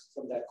derives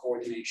from that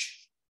coordination.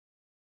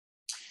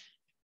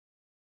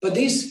 But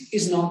this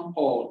is not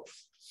all.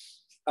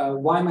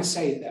 Why am I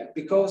saying that?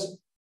 Because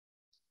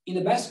in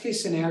the best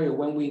case scenario,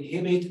 when we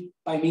inhibit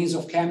by means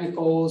of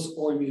chemicals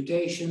or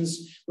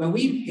mutations, when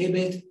we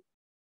inhibit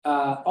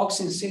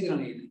auxin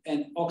signaling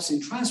and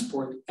auxin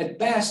transport, at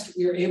best,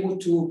 we are able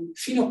to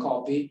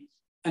phenocopy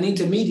an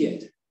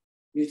intermediate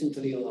mutant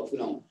allele of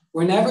GNOME.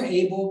 We're never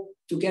able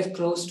to get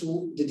close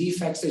to the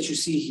defects that you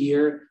see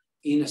here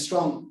in a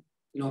strong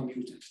GNOME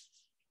mutant.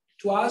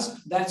 To us,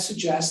 that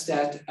suggests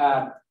that,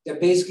 that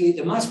basically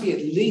there must be at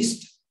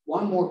least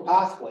one more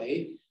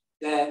pathway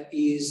that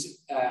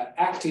is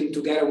acting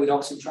together with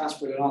auxin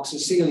transport and auxin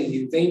signaling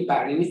in vein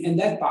patterning, and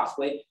that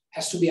pathway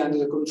has to be under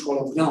the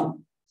control of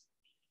GNOME.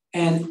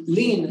 And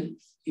Lin,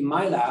 in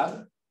my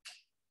lab,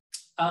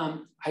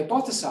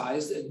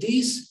 hypothesized that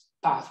this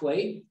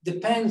pathway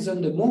depends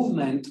on the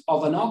movement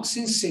of an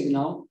auxin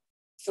signal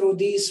through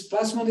these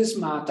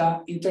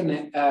plasmodesmata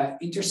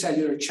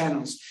intercellular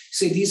channels.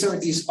 So these are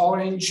these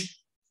orange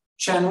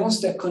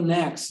channels that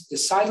connect the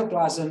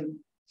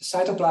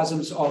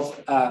cytoplasms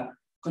of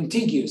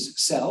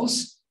contiguous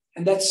cells,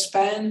 and that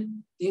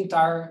span the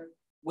entire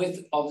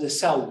width of the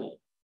cell wall.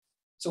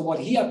 So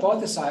what he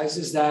hypothesized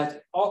is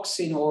that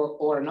auxin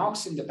or an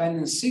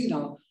auxin-dependent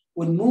signal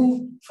would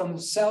move from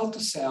cell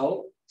to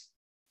cell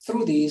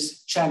through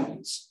these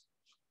channels.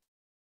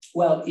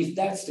 Well, if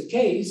that's the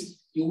case,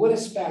 you would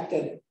expect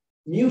that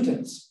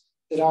mutants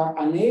that are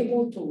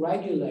unable to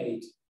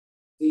regulate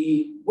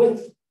the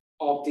width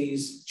of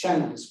these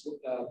channels,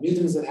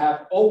 mutants that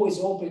have always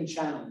open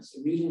channels,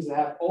 mutants that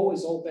have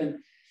always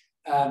open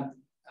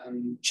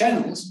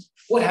channels,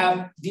 would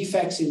have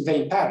defects in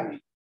vein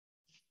patterning.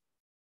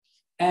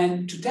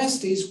 And to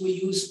test this,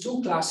 we use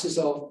two classes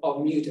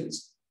of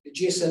mutants, the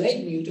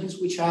GSL8 mutants,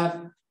 which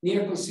have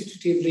near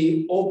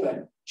constitutively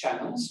open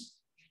channels,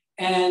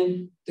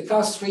 and the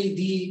class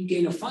 3D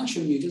gain of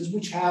function mutants,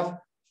 which have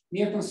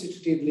near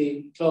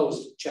constitutively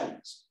closed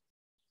channels.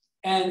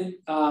 And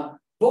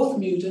both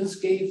mutants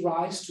gave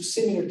rise to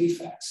similar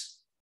defects.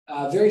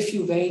 Very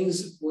few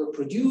veins were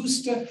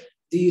produced.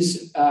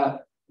 These,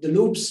 the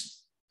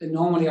loops that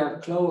normally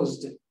are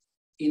closed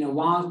in a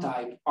wild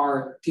type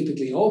are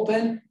typically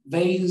open,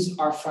 veins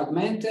are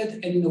fragmented,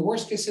 and in the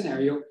worst case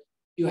scenario,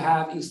 you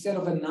have, instead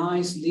of a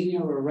nice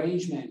linear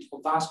arrangement of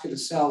vascular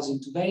cells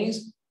into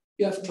veins,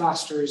 you have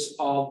clusters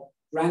of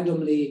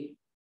randomly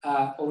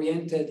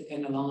oriented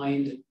and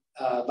aligned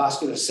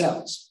vascular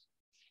cells.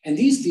 And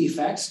these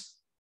defects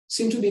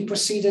seem to be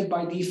preceded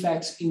by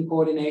defects in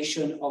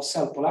coordination of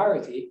cell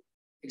polarity,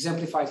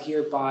 exemplified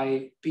here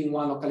by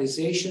PIN1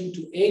 localization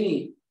to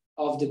any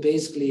of the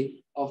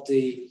of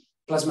the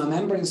plasma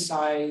membrane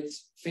sites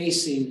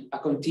facing a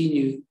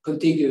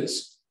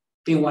contiguous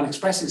PIN1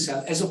 expressing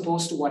cell, as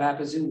opposed to what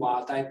happens in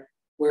wild type,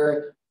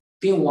 where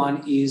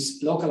PIN1 is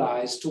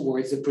localized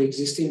towards the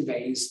pre-existing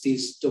veins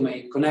this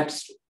domain connects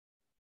to.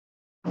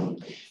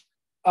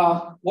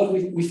 What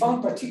we found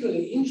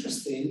particularly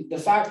interesting, the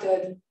fact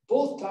that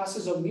both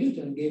classes of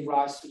mutant gave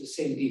rise to the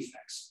same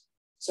defects.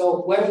 So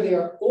whether they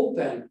are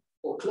open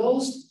or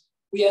closed,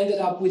 we ended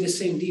up with the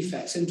same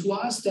defects. And to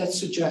us, that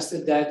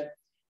suggested that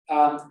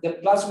the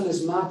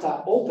plasmanesmata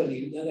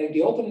opening, like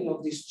the opening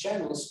of these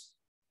channels,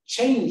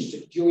 changed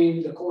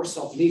during the course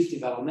of leaf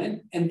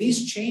development. And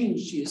these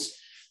changes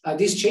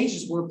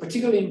were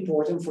particularly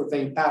important for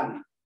vein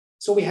patterning.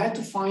 So we had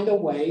to find a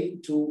way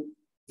to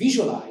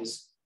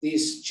visualize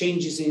these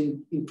changes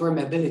in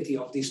permeability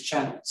of these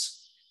channels.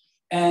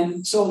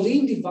 And so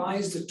Lin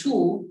devised a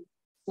tool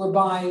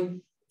whereby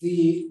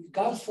the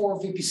GAL4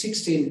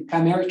 VP16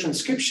 chimeric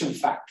transcription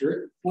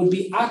factor would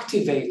be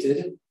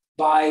activated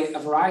by a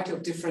variety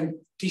of different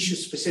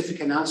tissue-specific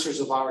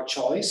enhancers of our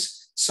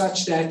choice,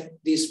 such that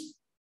this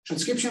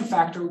transcription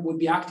factor would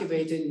be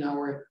activated in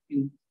our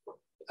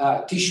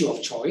tissue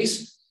of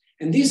choice.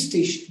 And this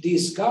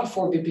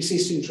GAL4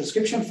 VP16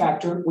 transcription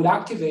factor would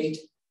activate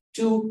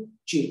two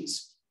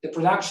genes: the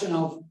production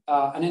of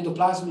an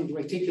endoplasmic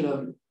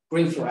reticulum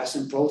green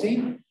fluorescent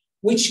protein,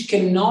 which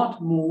cannot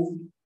move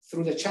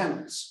through the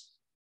channels,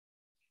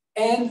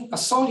 and a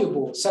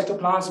soluble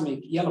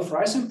cytoplasmic yellow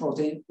fluorescent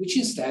protein, which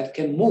instead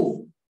can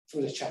move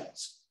through the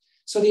channels.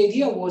 So the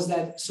idea was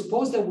that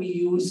suppose that we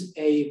use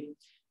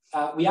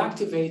we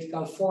activate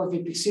GAL4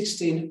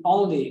 VP16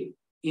 only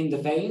in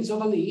the veins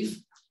of a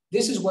leaf.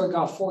 This is where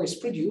GAL4 is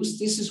produced.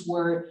 This is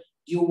where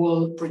you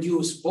will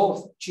produce both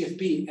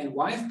GFP and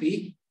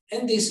YFP.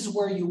 And this is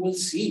where you will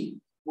see,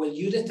 will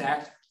you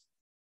detect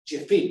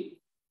GFP.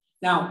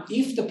 Now,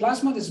 if the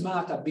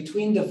plasmanesmata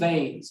between the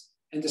veins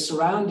and the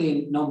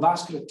surrounding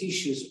non-vascular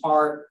tissues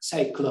are,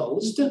 say,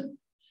 closed,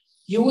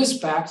 you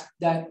expect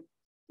that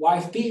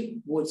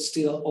YFP would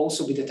still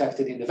also be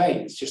detected in the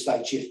veins, just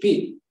like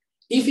GFP.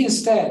 If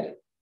instead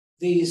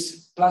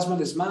these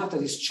plasmanesmata,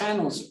 these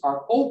channels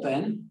are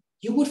open,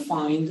 you would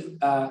find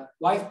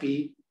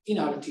YFP in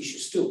other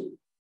tissues too.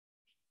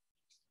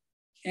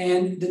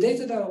 And the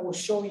data that I will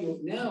show you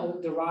now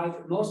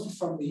derive mostly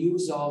from the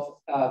use of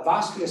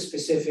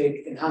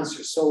vascular-specific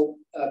enhancers. So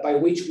by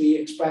which we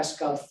express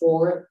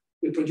GAL4,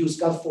 we produce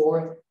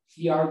GAL4,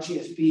 ER,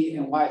 GFP,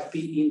 and YFP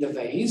in the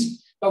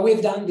veins. But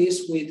we've done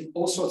this with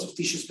all sorts of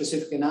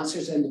tissue-specific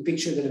enhancers, and the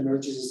picture that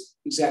emerges is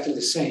exactly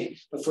the same.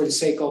 But for the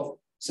sake of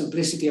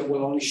simplicity, I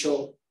will only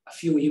show a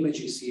few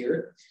images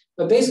here.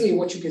 But basically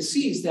what you can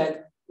see is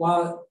that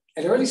while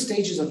at early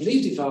stages of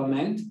leaf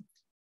development,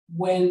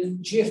 when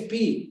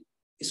GFP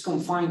is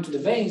confined to the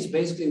veins,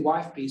 basically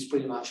YFP is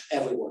pretty much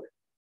everywhere,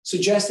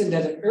 suggesting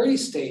that at early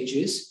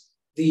stages,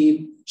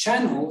 the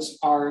channels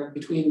are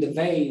between the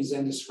veins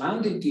and the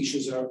surrounding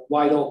tissues are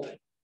wide open.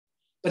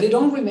 But they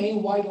don't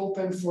remain wide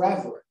open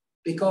forever,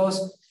 because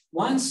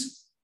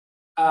once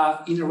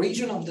in a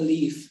region of the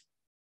leaf,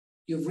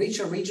 you've reached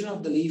a region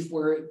of the leaf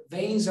where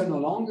veins are no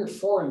longer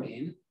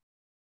forming,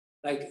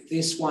 like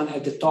this one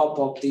at the top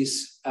of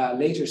this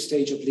later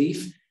stage of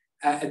leaf.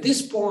 At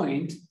this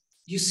point,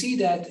 you see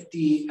that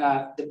the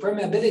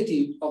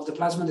permeability of the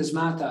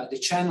plasmanesmata, the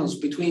channels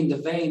between the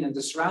vein and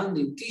the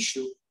surrounding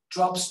tissue,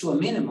 drops to a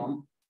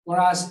minimum,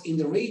 whereas in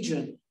the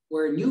region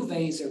where new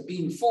veins are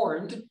being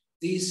formed,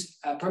 this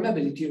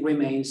permeability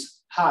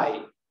remains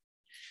high.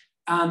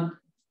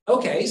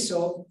 Okay,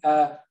 so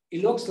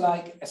it looks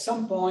like at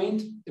some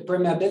point, the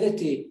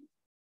permeability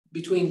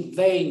between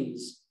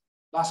veins,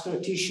 vascular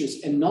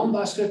tissues, and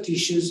non-vascular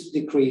tissues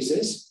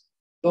decreases.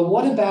 But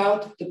what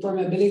about the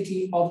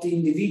permeability of the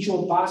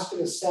individual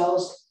vascular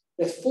cells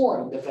that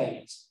form the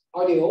veins?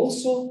 Are they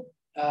also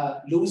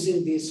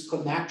losing this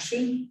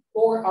connection,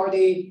 or are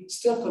they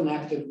still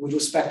connected with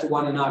respect to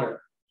one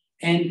another?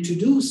 And to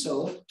do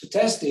so, to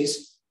test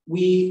this,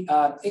 we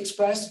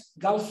express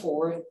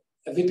GAL4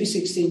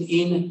 VP16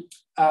 in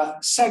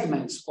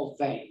segments of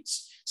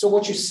veins. So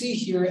what you see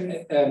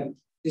here,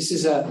 this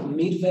is a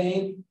mid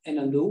vein and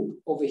a loop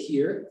over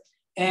here.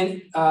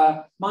 And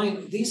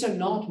mind, these are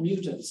not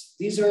mutants.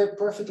 These are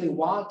perfectly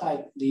wild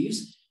type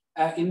leaves.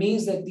 It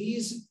means that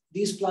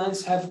these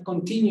plants have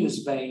continuous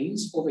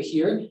veins over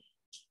here.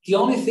 The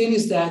only thing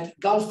is that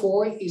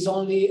GAL4 is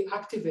only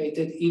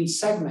activated in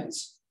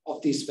segments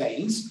of these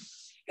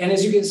veins. And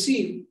as you can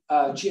see,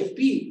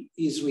 GFP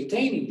is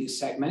retaining these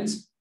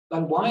segments,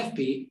 but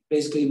YFP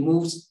basically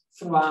moves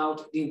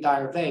throughout the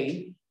entire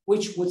vein,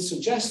 which would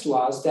suggest to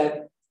us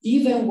that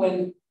even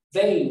when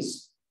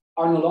veins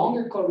are no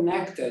longer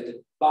connected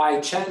by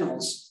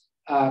channels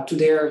to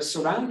their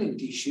surrounding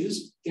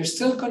tissues, they're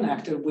still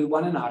connected with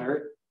one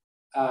another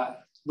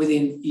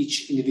within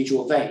each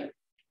individual vein.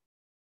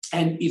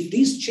 And if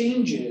these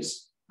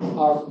changes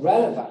are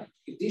relevant,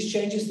 if these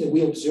changes that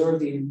we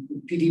observed in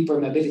PD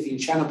permeability, in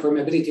channel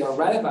permeability are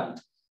relevant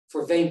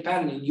for vein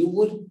patterning, you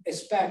would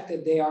expect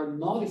that they are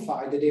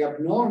modified, that they are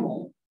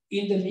abnormal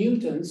in the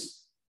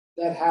mutants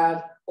that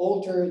have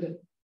altered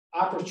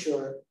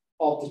aperture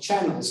of the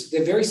channels.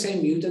 The very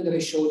same mutant that I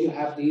showed you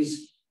have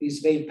these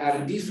vein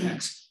pattern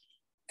defects.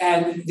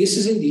 And this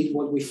is indeed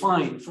what we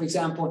find. For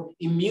example,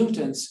 in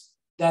mutants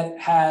that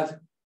have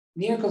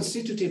near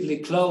constitutively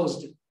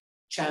closed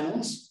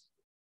channels,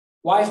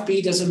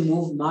 YFP doesn't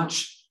move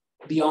much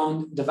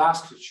beyond the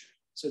vasculature.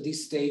 So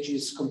this stage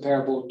is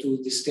comparable to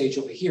this stage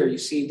over here. You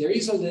see, there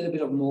is a little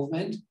bit of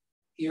movement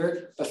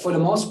here, but for the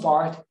most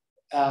part,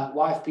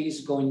 YFP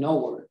is going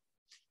nowhere.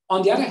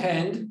 On the other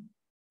hand,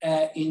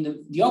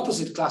 in the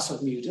opposite class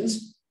of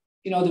mutants,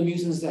 the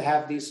mutants that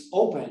have these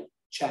open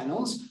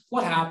channels,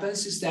 what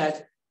happens is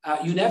that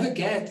you never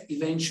get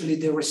eventually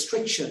the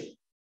restriction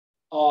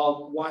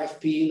of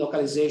YFP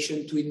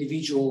localization to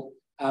individual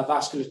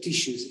vascular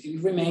tissues.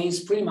 It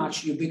remains pretty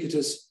much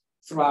ubiquitous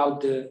throughout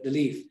the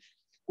leaf,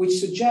 which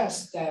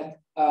suggests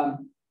that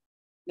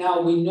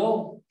now we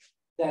know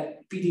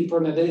that PD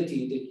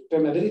permeability, the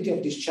permeability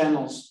of these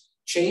channels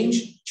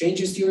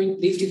changes during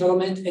leaf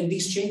development, and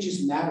these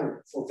changes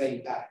matter for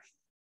vein patterning.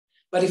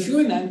 But if you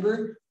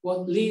remember,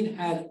 what Lin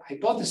had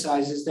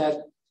hypothesized is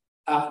that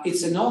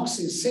it's an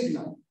auxin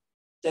signal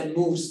that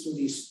moves through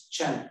these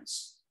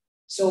channels.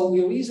 So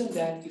we reasoned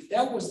that if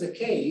that was the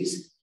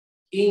case,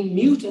 in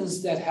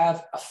mutants that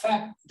have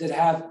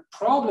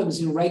problems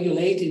in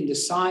regulating the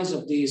size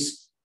of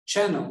these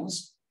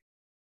channels,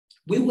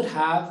 we would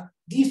have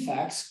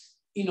defects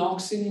in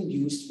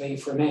auxin-induced vein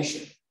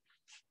formation.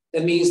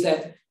 That means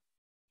that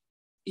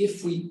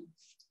if we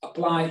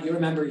apply,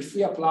 if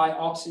we apply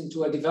auxin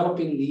to a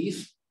developing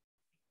leaf,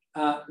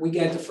 we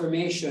get the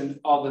formation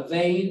of a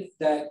vein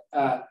that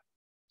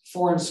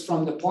forms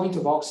from the point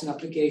of auxin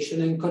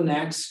application and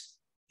connects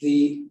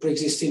the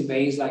pre-existing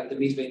veins, like the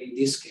midvein in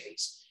this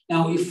case.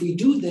 Now, if we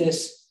do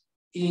this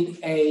in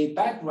a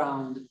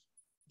background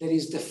that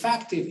is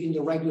defective in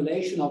the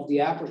regulation of the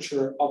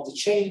aperture of the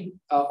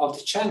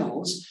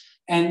channels,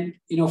 and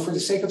for the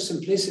sake of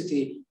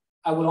simplicity,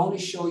 I will only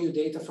show you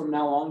data from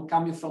now on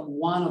coming from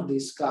one of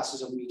these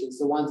classes of mutants,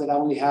 the ones that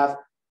only have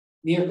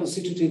near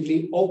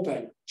constitutively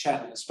open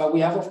channels. But we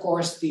have, of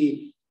course,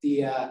 the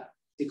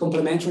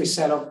complementary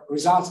set of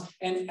results.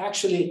 And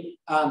actually,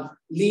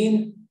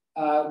 Lin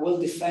will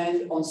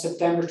defend on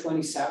September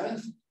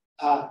 27th,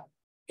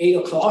 8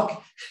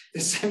 o'clock, the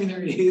seminar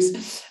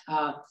is.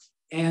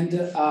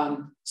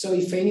 So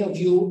if any of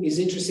you is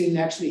interested in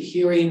actually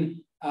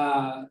hearing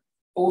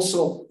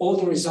also all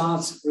the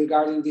results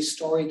regarding this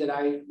story that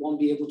I won't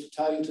be able to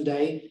tell you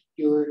today,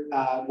 you're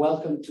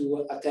welcome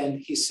to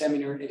attend his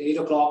seminar at 8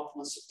 o'clock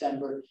on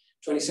September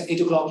 27th,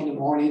 8 o'clock in the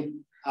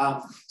morning,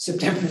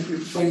 September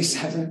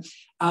 27th.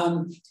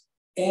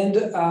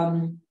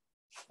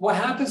 What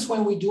happens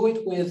when we do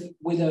it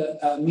with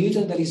a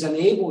mutant that is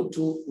unable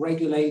to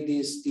regulate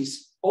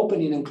this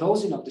opening and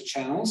closing of the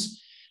channels?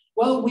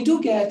 Well, we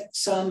do get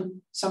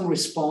some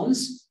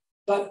response,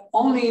 but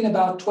only in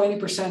about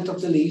 20% of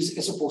the leaves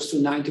as opposed to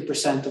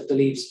 90% of the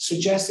leaves,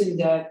 suggesting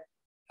that,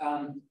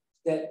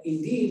 that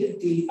indeed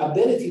the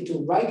ability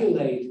to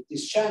regulate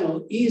this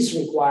channel is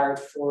required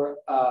for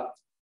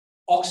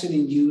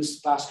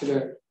auxin-induced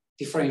vascular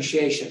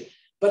differentiation.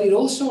 But it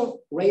also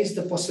raised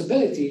the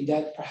possibility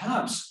that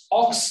perhaps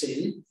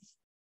auxin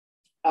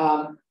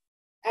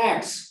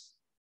acts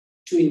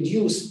to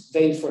induce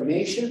vein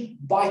formation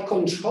by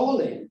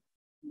controlling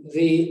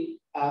the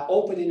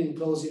opening and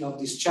closing of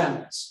these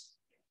channels.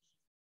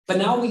 But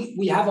now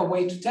we have a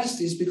way to test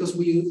this because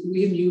we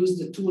used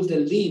the tool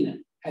that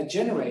Lin had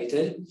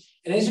generated.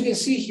 And as you can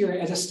see here,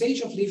 at a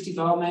stage of leaf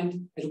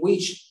development at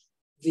which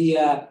the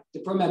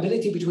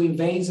permeability between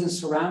veins and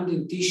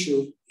surrounding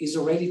tissue is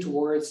already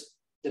towards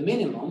the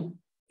minimum,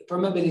 the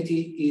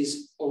permeability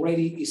is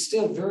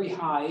still very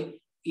high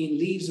in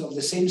leaves of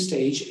the same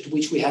stage at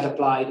which we had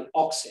applied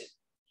auxin.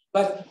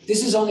 But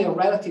this is only a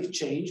relative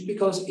change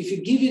because if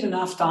you give it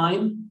enough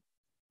time,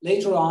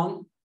 later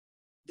on,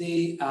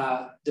 the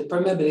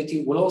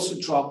permeability will also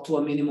drop to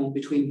a minimum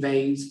between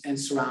veins and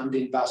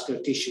surrounding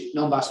vascular tissue,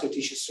 non-vascular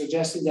tissue,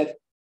 suggesting that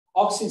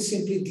auxin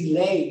simply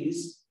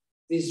delays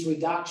this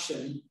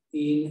reduction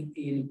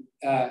in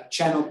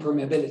channel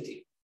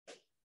permeability.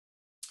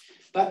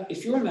 But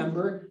if you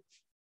remember,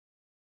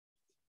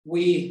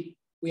 we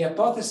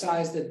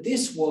hypothesized that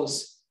this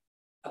was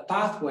a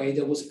pathway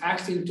that was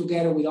acting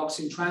together with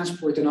auxin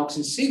transport and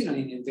auxin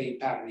signaling in vein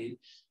patterning.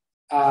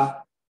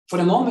 For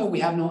the moment, we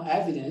have no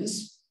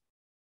evidence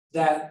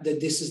that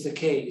this is the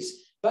case,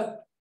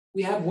 but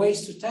we have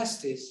ways to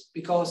test this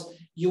because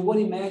you would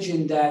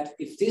imagine that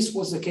if this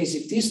was the case,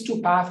 if these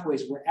two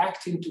pathways were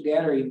acting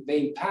together in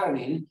vein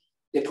patterning,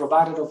 they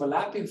provided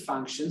overlapping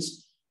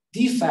functions,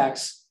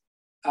 defects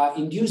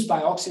induced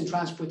by auxin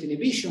transport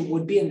inhibition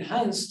would be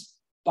enhanced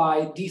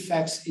by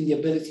defects in the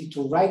ability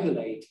to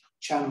regulate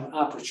channel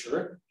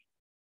aperture.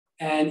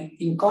 And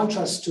in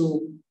contrast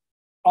to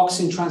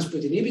auxin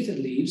transport inhibited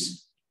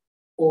leaves,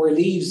 or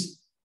leaves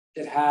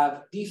that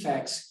have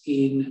defects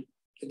in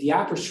the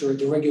aperture,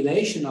 the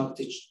regulation of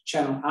the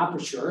channel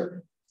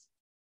aperture,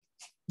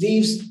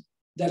 leaves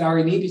that are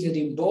inhibited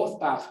in both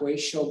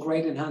pathways show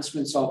great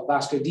enhancements of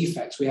vascular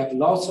defects. We have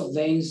lots of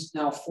veins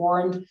now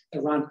formed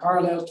that run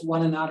parallel to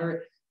one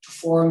another to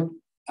form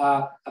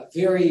a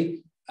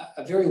very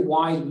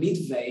wide mid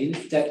vein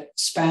that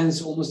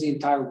spans almost the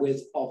entire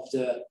width of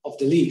the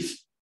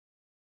leaf.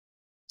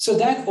 So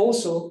that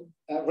also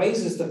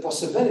raises the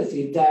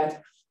possibility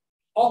that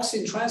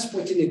auxin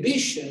transport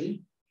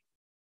inhibition,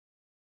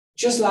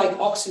 just like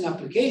auxin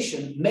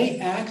application, may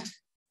act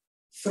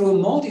through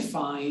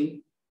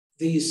modifying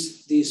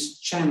these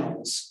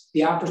channels.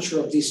 The aperture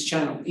of this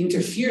channel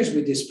interferes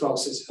with this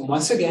process. And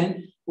once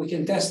again, we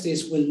can test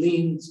this with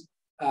Lean's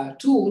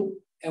tool,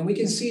 and we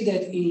can see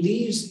that in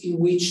leaves in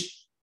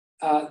which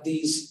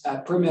these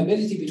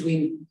permeability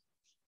between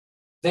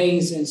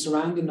veins and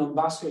surrounding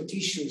non-vascular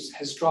tissues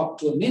has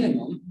dropped to a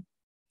minimum,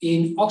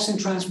 in auxin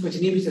transport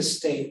inhibitor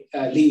state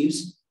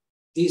leaves,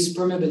 this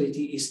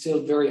permeability is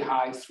still very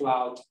high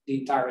throughout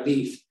the entire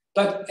leaf.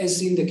 But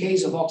as in the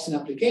case of auxin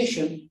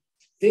application,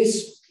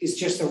 this is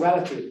just a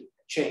relative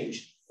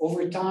change.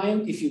 Over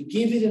time, if you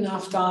give it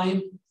enough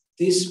time,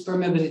 this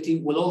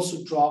permeability will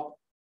also drop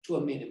to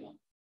a minimum.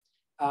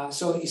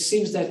 So it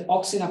seems that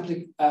auxin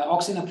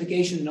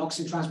application and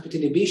auxin transport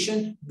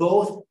inhibition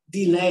both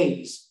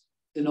delays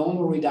the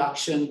normal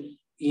reduction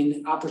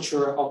in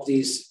aperture of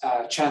these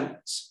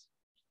channels.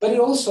 But it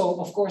also,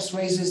 of course,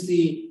 raises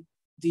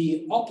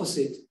the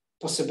opposite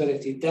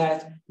possibility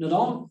that not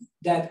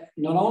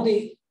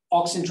only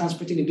auxin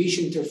transport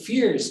inhibition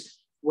interferes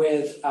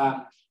with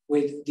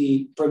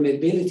the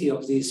permeability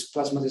of these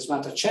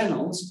plasmodesmata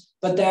channels,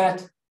 but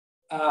that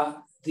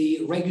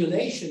the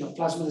regulation of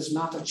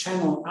plasmodesmata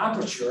channel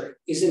aperture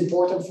is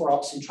important for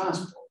auxin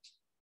transport.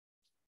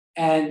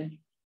 And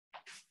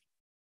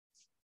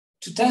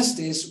to test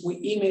this, we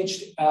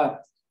imaged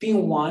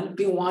PIN1.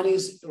 PIN1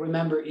 is,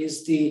 remember,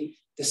 is the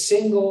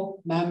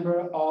single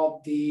member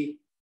of the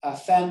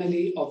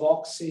family of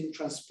auxin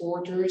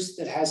transporters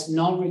that has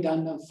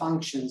non-redundant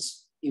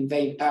functions in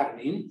vein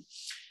patterning.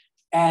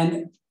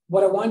 And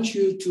what I want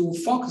you to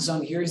focus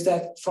on here is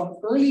that from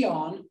early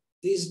on,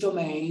 these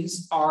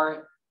domains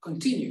are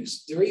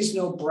continuous. There is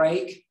no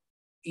break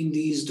in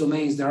these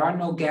domains. There are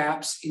no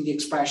gaps in the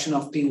expression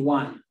of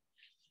PIN1.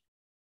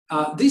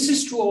 This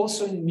is true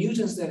also in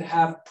mutants that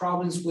have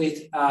problems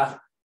with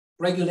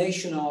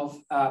regulation of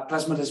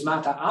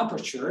plasmodesmata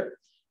aperture,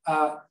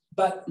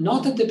 but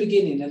not at the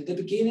beginning. At the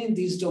beginning,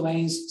 these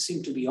domains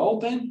seem to be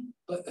open,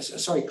 but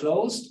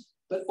closed.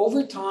 But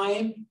over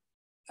time,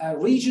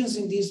 regions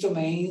in these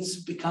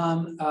domains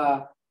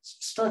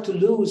start to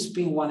lose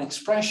PIN1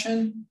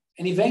 expression,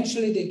 and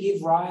eventually they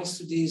give rise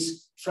to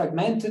these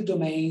fragmented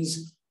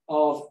domains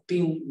of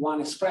PIN1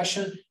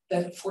 expression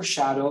that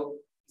foreshadow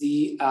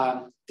the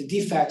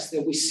defects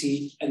that we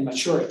see at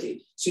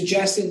maturity,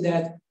 suggesting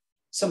that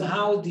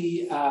somehow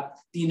the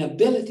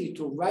inability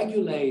to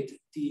regulate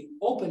the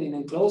opening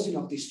and closing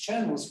of these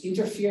channels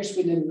interferes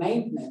with the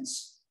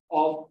maintenance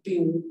of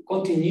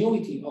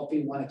continuity of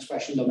PIN1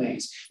 expression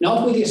domains,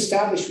 not with the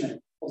establishment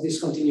of this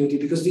continuity,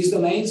 because these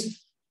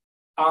domains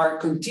are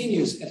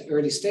continuous at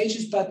early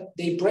stages, but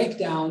they break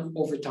down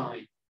over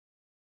time.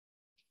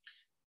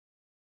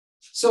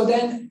 So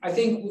then I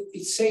think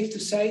it's safe to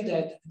say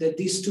that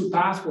these two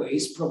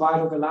pathways provide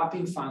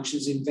overlapping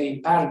functions in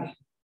vein patterning,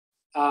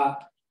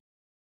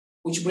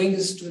 which brings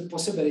us to the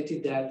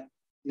possibility that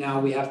now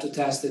we have to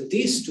test that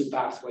these two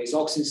pathways,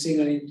 auxin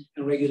signaling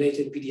and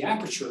regulated PD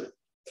aperture,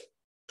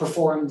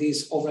 perform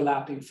these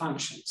overlapping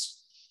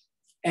functions.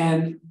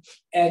 And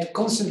at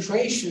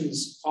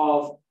concentrations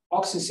of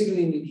auxin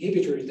signaling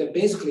inhibitors that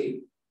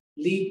basically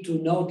lead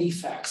to no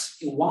defects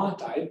in wild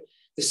type,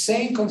 the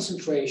same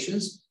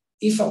concentrations,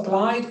 if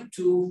applied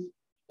to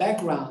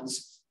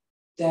backgrounds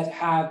that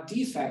have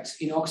defects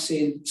in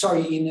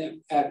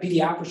PD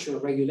aperture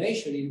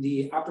regulation in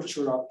the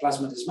aperture of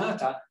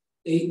plasmodesmata,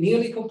 they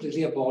nearly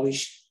completely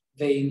abolish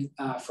vein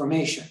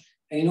formation.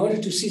 And in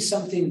order to see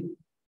something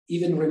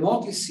even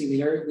remotely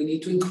similar, we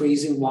need to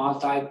increase in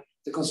wild type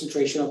the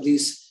concentration of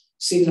these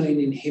signaling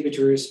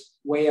inhibitors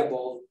way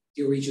above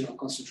the original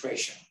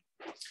concentration.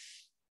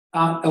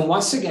 And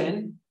once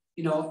again,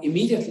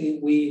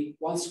 immediately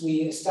once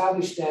we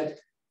establish that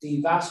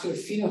the vascular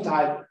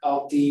phenotype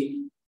of the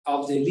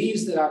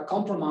leaves that are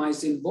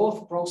compromised in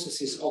both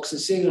processes, auxin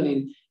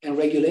signaling and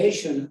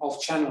regulation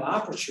of channel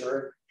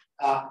aperture,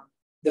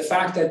 the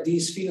fact that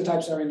these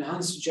phenotypes are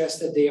enhanced suggests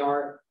that they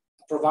are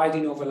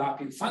providing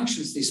overlapping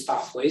functions, these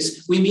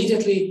pathways. We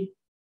immediately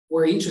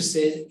were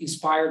interested,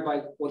 inspired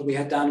by what we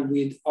had done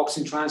with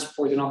auxin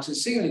transport and auxin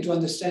signaling, to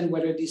understand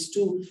whether these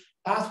two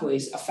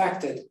pathways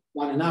affected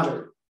one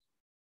another.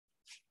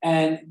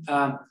 And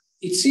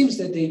it seems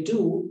that they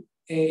do,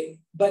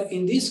 but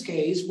in this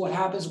case, what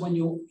happens when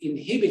you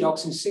inhibit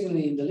auxin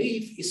signaling in the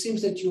leaf, it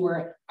seems that you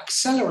are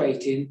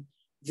accelerating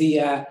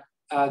the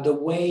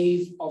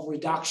wave of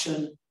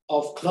reduction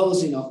of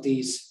closing of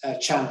these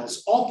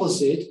channels,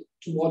 opposite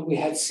to what we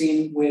had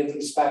seen with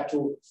respect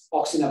to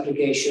auxin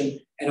application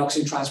and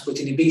auxin transport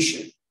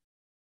inhibition.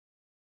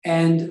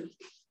 And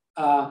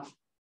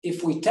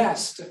if we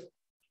test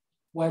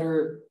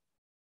whether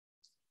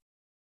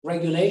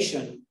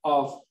regulation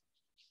of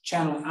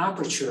channel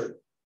aperture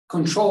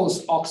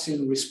controls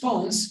auxin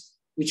response,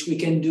 which we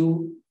can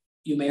do,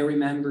 you may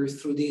remember,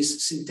 through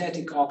this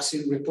synthetic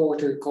auxin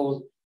reporter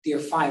called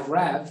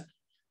DR5-Rev.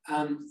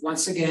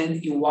 Once again,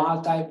 in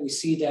wild type, we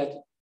see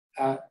that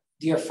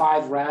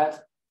DR5-Rev,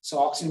 so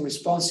auxin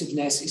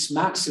responsiveness, is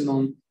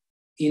maximum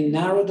in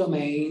narrow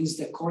domains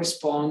that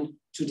correspond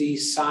to the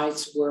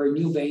sites where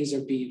new veins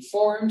are being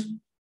formed.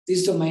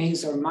 These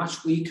domains are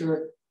much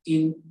weaker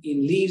in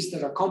leaves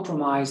that are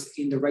compromised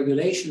in the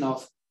regulation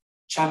of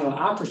channel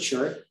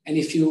aperture. And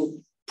if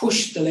you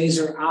push the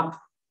laser up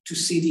to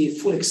see the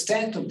full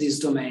extent of these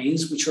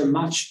domains, which are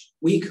much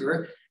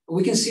weaker,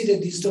 we can see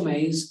that these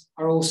domains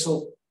are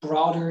also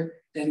broader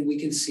than we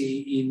can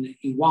see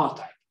in wild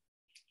type,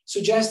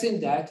 suggesting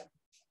that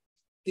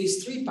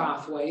these three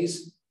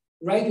pathways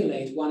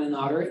regulate one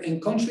another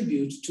and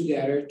contribute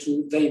together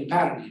to vein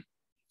patterning.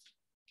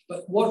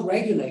 But what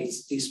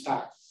regulates these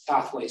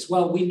pathways?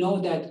 Well, we know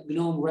that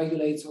GNOME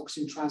regulates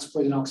auxin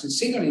transport and auxin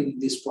signaling in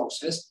this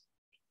process.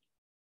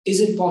 Is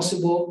it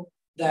possible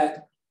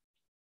that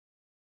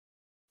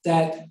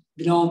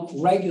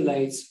GNOME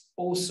regulates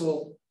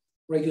also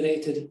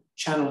regulated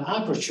channel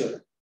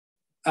aperture?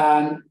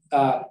 And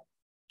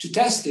to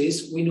test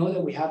this, we know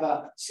that we have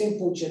a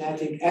simple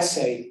genetic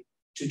assay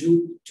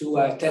to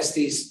test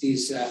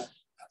this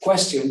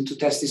question, to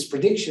test this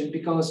prediction,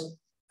 because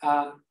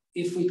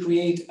if we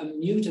create a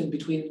mutant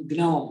between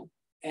GNOME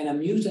and a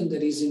mutant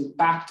that is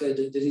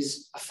impacted, that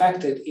is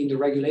affected in the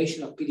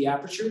regulation of PD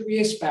aperture, we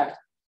expect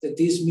that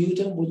this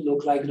mutant would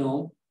look like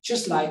GNOME,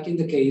 just like in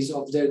the case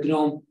of the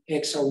GNOME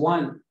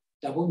XR1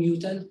 double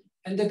mutant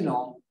and the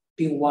GNOME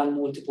P1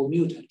 multiple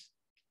mutant.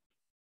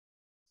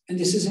 And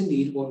this is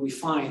indeed what we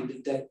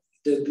find, that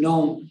the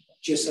GNOME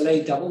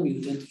GSLA double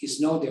mutant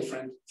is no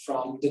different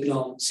from the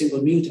GNOME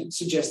single mutant,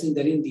 suggesting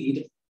that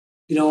indeed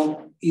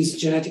GNOME is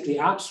genetically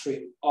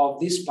upstream of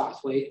this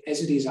pathway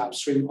as it is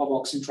upstream of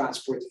auxin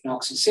transport and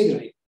auxin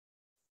signaling.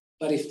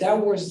 But if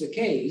that was the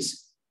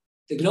case,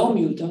 the GNOME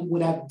mutant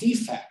would have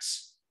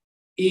defects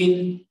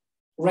in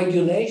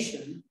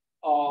regulation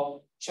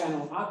of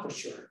channel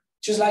aperture,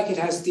 just like it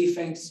has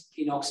defects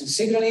in auxin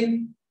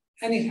signaling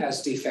and it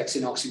has defects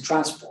in auxin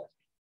transport.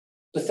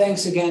 But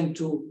thanks again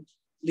to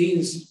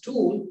Lean's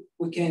tool,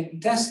 we can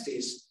test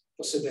this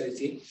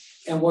possibility.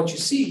 And what you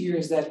see here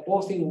is that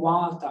both in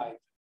wild type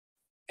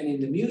and in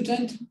the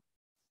mutant,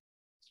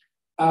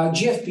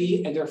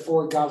 GFP and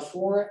therefore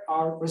GAL4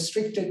 are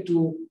restricted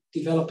to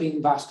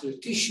developing vascular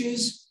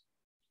tissues.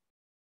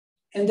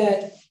 And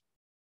that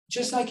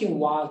just like in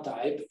wild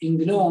type, in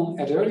GNOME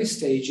at early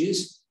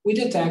stages, we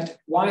detect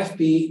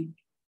YFP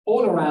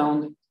all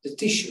around the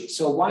tissue.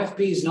 So YFP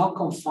is not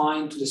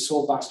confined to the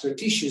sole vascular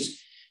tissues,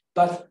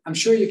 but I'm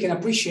sure you can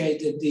appreciate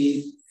that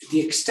the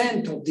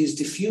extent of this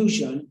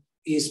diffusion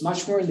is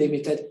much more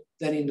limited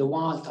than in the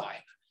wild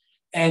type.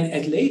 And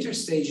at later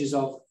stages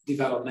of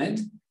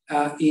development,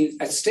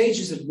 at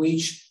stages at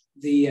which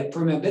the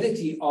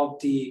permeability of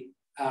the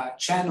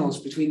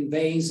channels between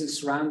veins and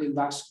surrounding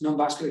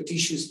non-vascular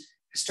tissues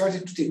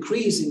started to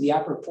decrease in the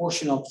upper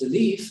portion of the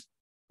leaf,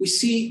 we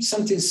see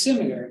something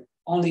similar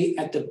only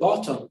at the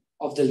bottom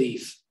of the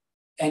leaf.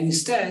 And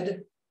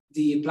instead,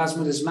 the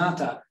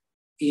plasmodesmata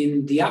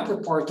in the upper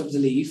part of the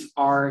leaf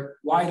are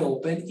wide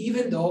open,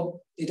 even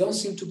though they don't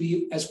seem to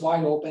be as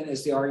wide open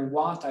as they are in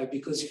wild type,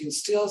 because you can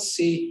still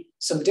see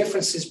some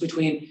differences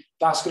between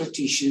vascular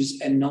tissues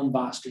and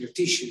non-vascular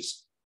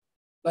tissues.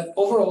 But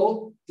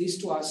overall, this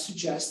to us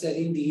suggests that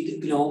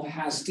indeed GNOME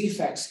has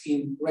defects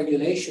in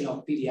regulation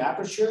of PD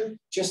aperture,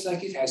 just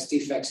like it has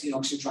defects in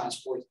auxin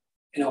transport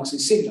and auxin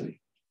signaling.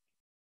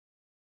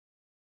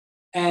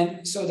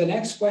 And so the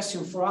next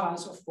question for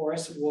us, of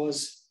course,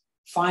 was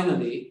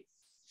finally,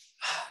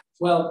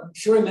 well,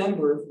 if you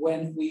remember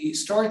when we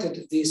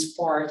started this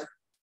part,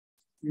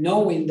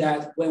 knowing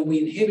that when we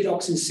inhibit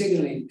auxin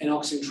signaling and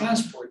auxin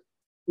transport,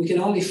 we can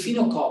only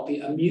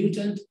phenocopy a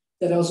mutant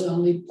that has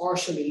only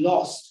partially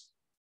lost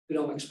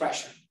GNOME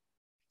expression.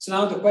 So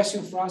now the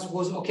question for us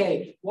was,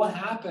 okay, what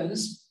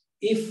happens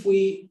if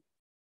we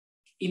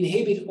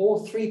inhibit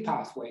all three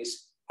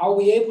pathways? Are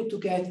we able to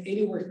get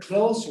anywhere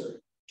closer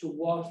to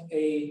what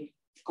a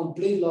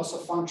complete loss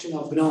of function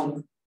of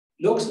GNOME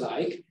looks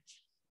like?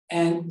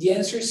 And the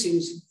answer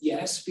seems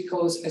yes,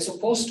 because as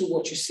opposed to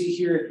what you see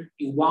here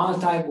in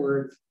wild type,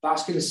 where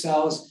vascular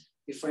cells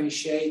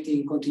differentiate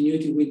in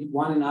continuity with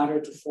one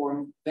another to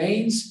form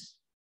veins,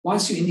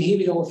 once you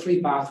inhibit all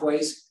three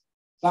pathways,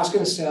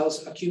 vascular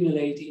cells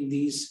accumulate in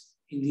these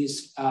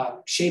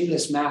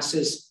shapeless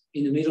masses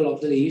in the middle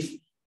of the leaf,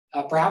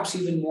 perhaps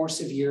even more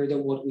severe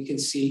than what we can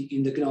see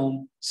in the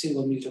GNOME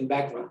single mutant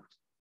background.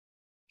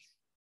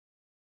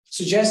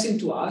 Suggesting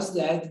to us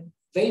that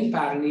vein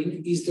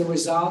patterning is the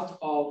result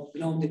of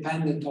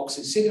GNOME-dependent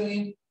auxin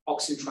signaling,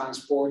 auxin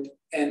transport,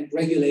 and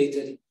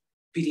regulated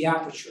PD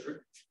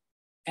aperture.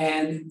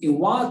 And in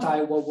wild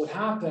type, what would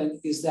happen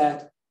is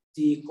that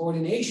the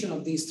coordination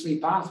of these three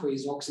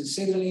pathways, auxin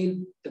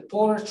signaling, the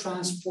polar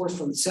transport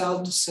from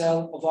cell to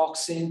cell of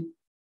auxin,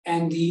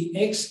 and the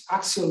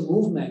axial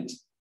movement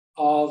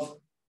of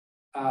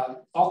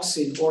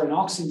auxin or an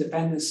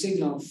auxin-dependent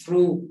signal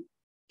through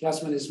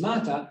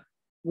plasmanesmata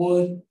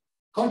would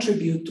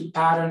contribute to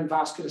pattern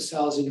vascular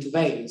cells into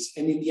veins.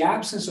 And in the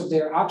absence of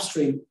their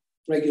upstream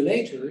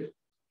regulator,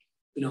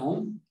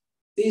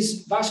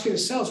 these vascular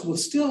cells would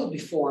still be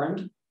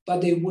formed,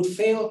 but they would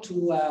fail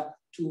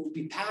to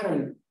be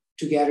patterned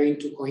together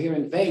into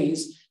coherent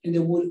veins, and they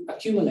would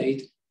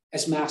accumulate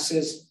as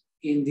masses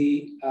in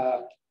the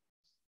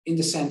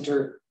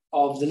center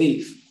of the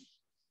leaf.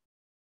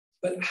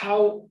 But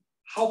how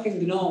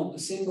can GNOME, a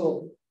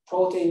single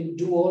protein,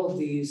 do all of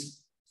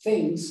these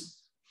things?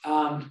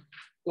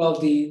 Well,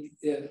 the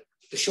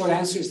short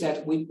answer is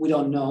that we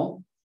don't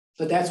know,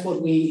 but that's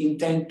what we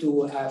intend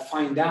to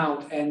find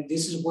out. And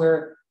this is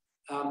where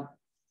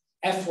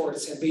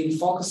efforts have been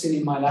focusing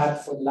in my lab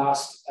for the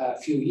last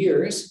few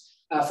years.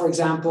 For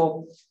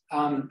example,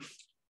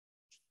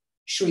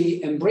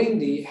 Shri and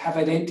Brindy have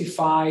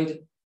identified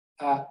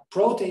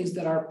proteins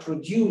that are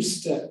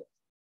produced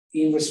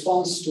in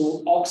response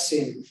to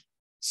auxin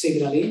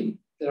signaling,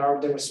 that are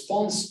the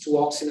response to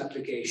auxin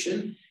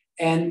application.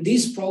 And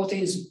these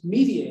proteins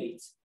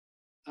mediate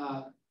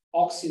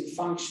auxin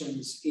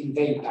functions in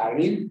vein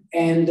patterning,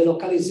 and the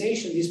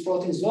localization, these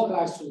proteins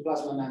localize to the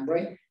plasma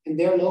membrane, and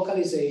their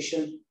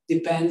localization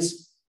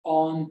depends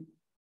on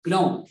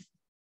GNOME.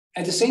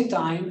 At the same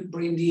time,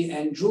 Brindy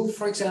and Drew,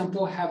 for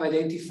example, have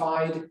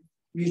identified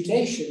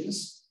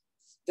mutations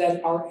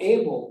that are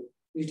able,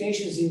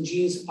 mutations in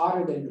genes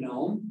other than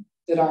GNOME,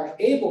 that are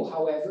able,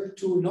 however,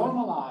 to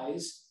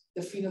normalize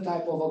the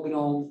phenotype of a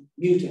GNOME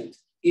mutant,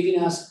 giving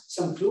us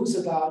some clues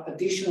about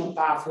additional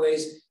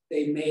pathways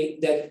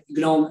that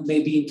GNOME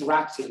may be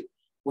interacting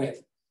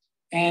with.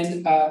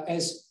 And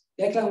as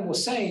Declan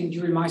was saying,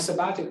 during my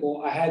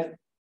sabbatical, I had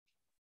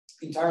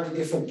entirely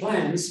different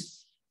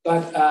plans,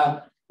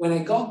 but when I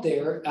got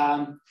there,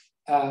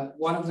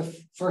 one of the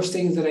first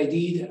things that I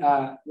did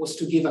was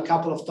to give a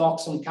couple of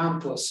talks on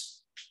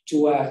campus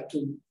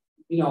to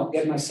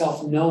get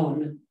myself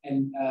known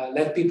and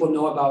let people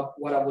know about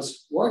what I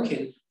was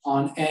working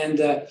on.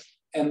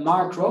 And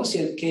Mark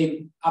Rosian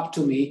came up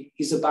to me.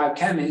 He's a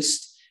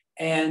biochemist,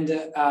 and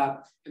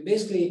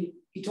basically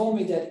he told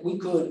me that we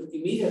could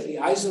immediately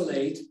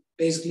isolate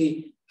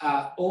basically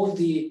all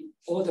the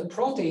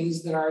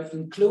proteins that are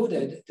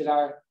included, that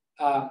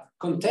are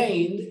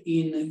contained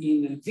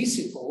in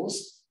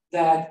vesicles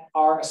that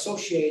are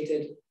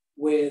associated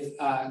with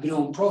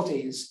GNOME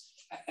proteins.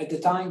 At the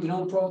time,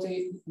 GNOME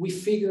protein, we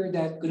figured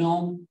that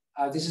GNOME,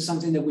 this is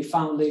something that we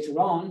found later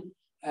on,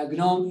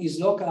 GNOME is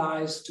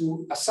localized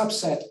to a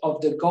subset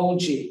of the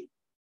Golgi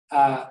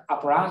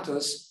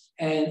apparatus,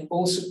 and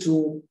also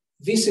to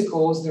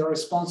vesicles that are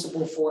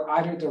responsible for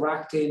either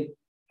directing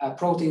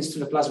proteins to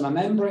the plasma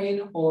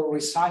membrane or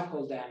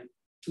recycle them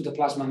to the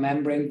plasma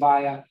membrane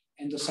via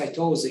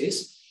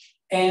endocytosis.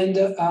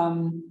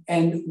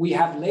 And we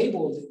have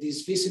labeled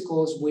these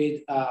vesicles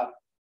with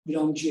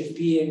GNOME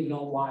GFP and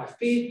GNOME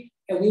YFP,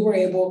 and we were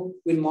able,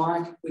 with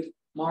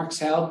Mark's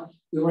help,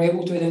 we were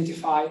able to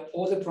identify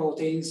all the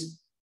proteins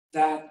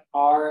that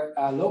are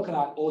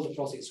localized, all the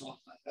proteins, well,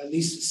 at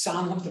least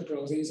some of the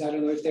proteins, I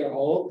don't know if they're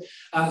all,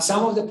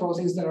 some of the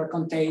proteins that are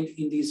contained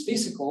in this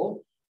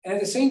vesicle. And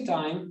at the same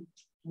time,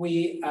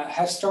 we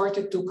have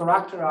started to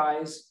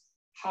characterize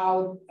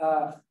how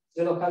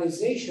the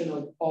localization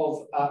of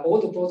all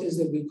the proteins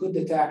that we could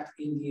detect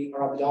in the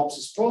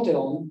Arabidopsis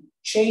proteome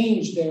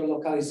change their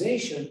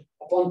localization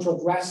upon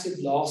progressive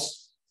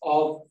loss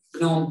of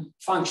GNOME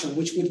function,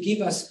 which would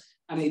give us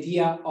an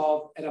idea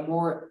of, at a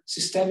more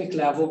systemic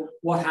level,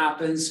 what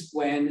happens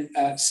when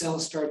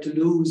cells start to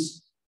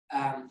lose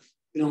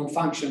GNOME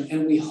function.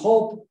 And we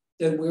hope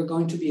that we're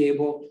going to be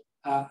able,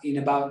 in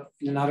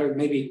another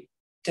maybe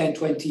 10,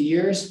 20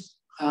 years,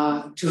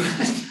 I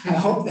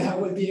hope that I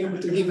will be able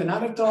to give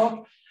another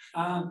talk,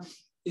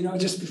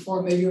 just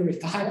before maybe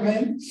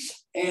retirement,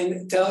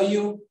 and tell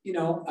you,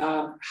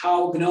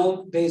 how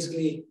GNOME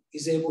basically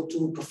is able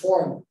to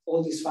perform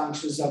all these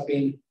functions I've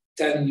been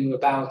telling you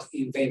about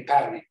in vein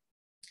patterning.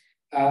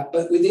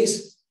 But with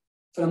this,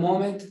 for the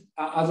moment,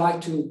 I'd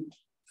like to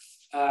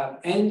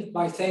end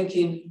by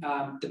thanking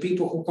the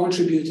people who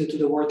contributed to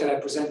the work that I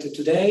presented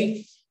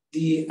today.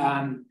 The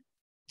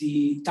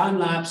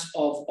time-lapse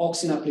of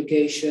auxin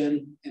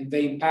application and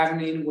vein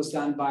patterning was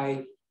done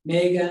by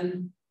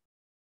Megan,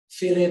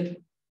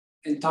 Philip,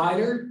 and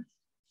Tyler.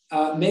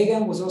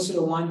 Megan was also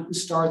the one who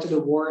started the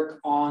work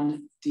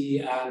on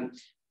the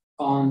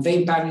on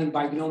vein patterning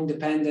by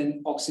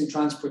GNOME-dependent auxin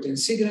transport and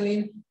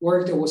signaling,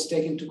 work that was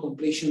taken to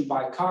completion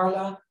by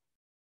Carla.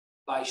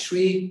 by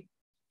Shri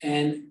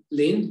and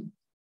Lynn.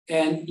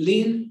 And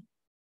Lynn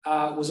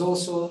was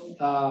also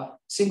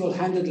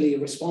single-handedly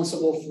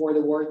responsible for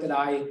the work that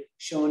I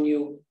shown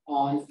you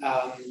on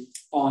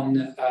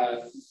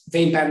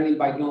vein patterning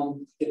by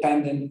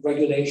gnome-dependent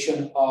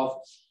regulation of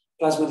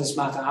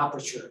plasmodesmata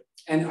aperture.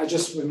 And I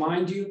just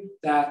remind you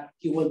that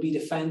he will be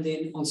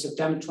defending on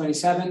September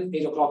 27,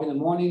 8 o'clock in the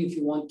morning. If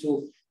you want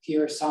to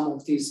hear some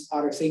of these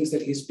other things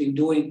that he's been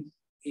doing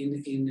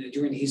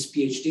during his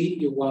PhD,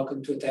 you're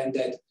welcome to attend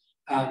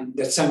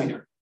that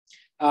seminar.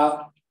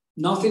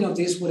 Nothing of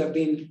this would have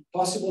been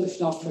possible if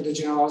not for the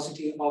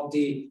generosity of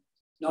the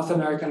North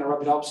American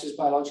Arabidopsis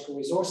Biological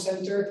Resource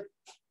Center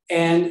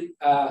and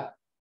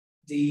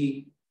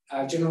the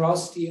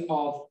generosity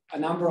of a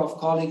number of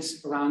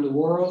colleagues around the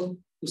world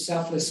who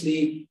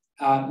selflessly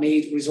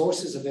made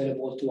resources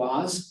available to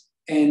us,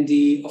 and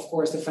of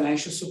course, the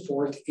financial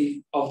support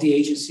of the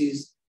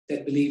agencies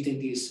that believed in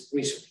this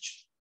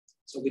research.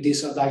 So with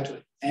this, I'd like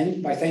to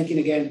end by thanking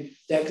again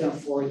Declan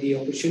for the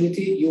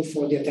opportunity, you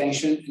for the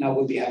attention, and I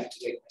will be happy to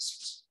take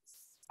questions.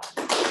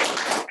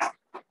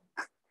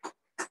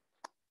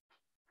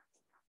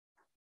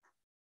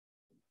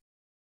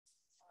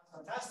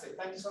 Fantastic,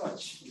 thank you so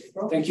much.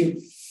 Thank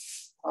you.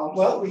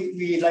 Well,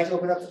 we'd like to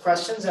open up the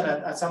questions, and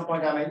at some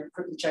point I might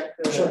quickly check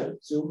the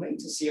Zoom link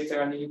to see if there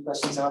are any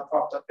questions that have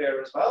popped up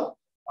there as well.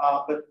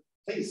 But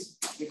please,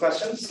 any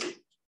questions?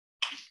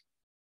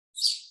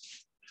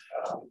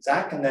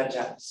 Zach and then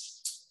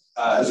Janice.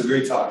 It was a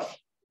great talk.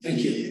 Thank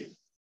you.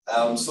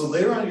 So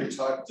later on in your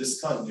talk,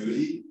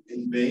 discontinuity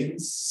in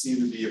veins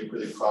seemed to be a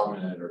pretty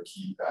prominent or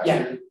key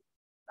factor.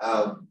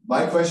 Yeah.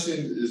 My question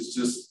is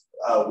just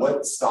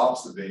what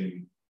stops the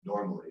vein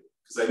normally?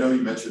 Because I know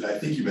you mentioned, I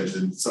think you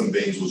mentioned some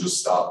veins will just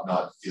stop,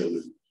 not feel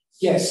it.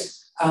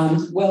 Yes.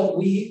 Well,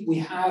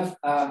 we have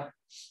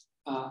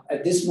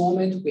at this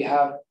moment we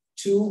have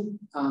two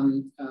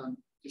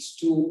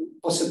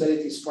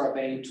possibilities for a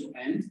vein to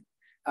end.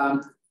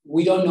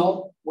 We don't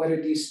know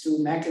whether these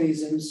two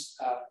mechanisms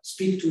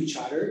speak to each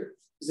other.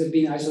 They've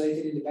been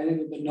isolated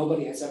independently, but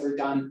nobody has ever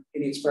done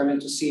any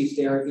experiment to see if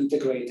they are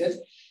integrated,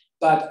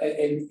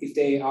 and if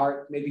they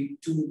are maybe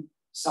two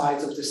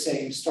sides of the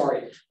same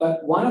story.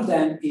 But one of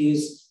them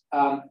is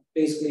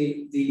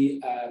basically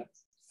the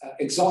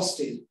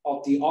exhausting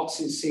of the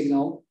auxin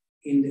signal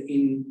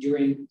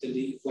during the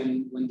leaf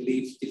when the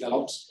leaf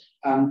develops.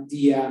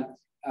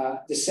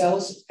 The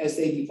cells, as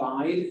they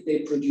divide, they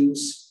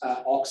produce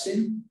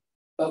auxin,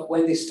 but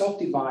when they stop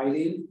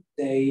dividing,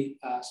 they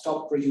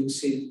stop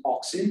producing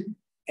auxin,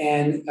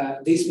 and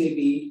this may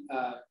be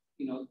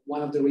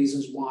one of the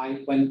reasons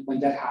why when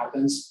that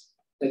happens,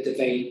 that the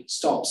vein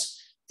stops.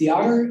 The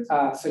other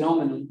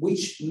phenomenon,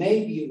 which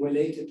may be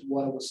related to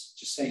what I was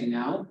just saying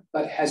now,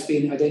 but has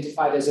been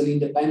identified as an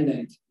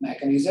independent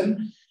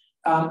mechanism,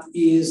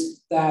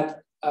 is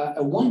that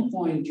at one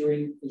point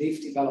during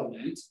leaf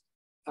development,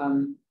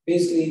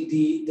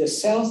 basically the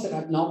cells that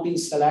have not been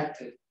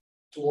selected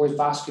towards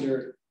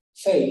vascular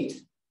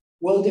fate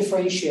will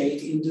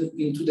differentiate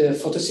into the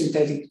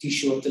photosynthetic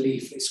tissue of the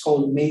leaf. It's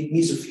called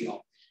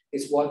mesophyll.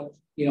 It's what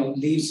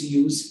leaves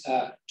use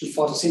to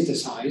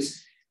photosynthesize.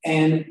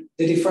 And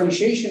the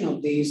differentiation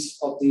of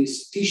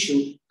this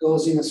tissue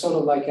goes in a sort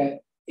of like an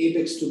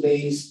apex to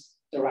base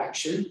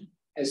direction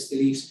as the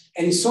leaves,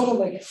 and it sort of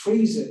like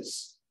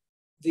freezes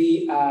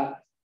the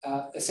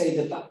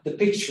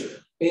picture.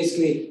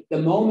 Basically,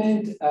 the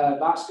moment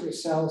vascular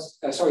cells,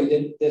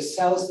 the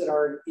cells that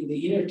are in the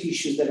inner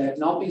tissues that have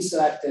not been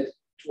selected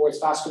towards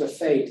vascular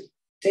fate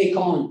take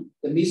on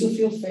the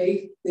mesophyll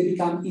fate, they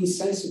become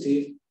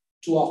insensitive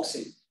to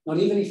auxin. Not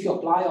even if you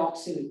apply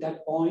auxin at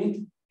that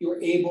point,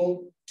 you're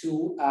able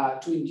to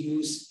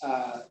induce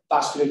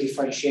vascular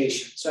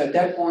differentiation. So at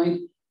that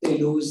point, they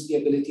lose the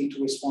ability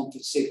to respond to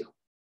the signal.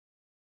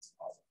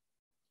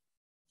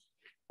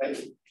 Thank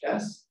you.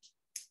 Yes?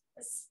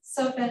 It's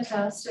so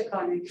fantastic,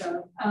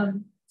 Enrico.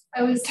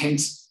 I was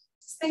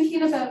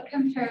thinking about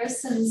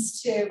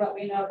comparisons to what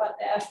we know about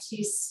the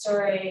FT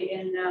story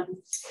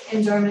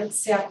in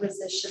dormancy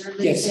acquisition or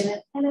losing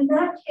it. And in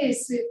that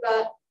case, we've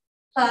got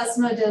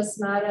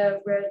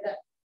plasmodesmata where the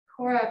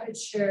core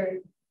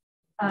aperture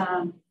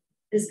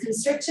is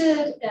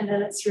constricted and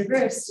then it's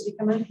reversed to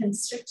become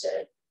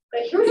unconstricted.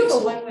 But here we have a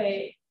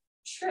one-way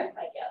trip,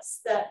 I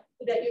guess, that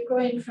you're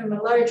going from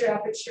a larger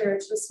aperture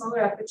to a smaller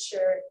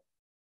aperture.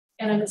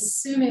 And I'm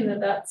assuming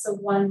that that's a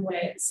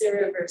one-way, it's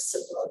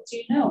irreversible. Do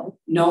you know?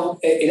 No,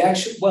 it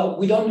actually, well,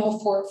 we don't know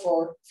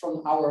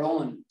from our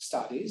own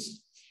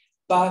studies,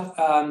 but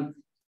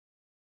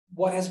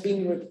what has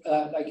been,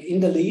 like in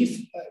the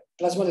leaf,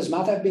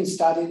 plasmodesmata have been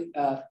studied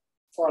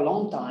for a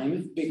long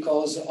time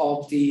because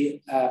of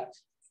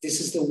this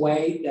is the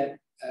way that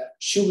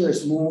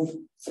sugars move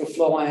through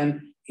phloem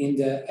in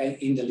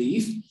the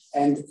leaf.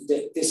 And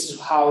this is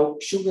how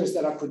sugars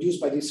that are produced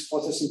by these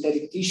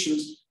photosynthetic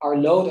tissues are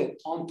loaded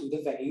onto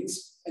the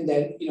veins. And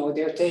then,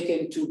 they're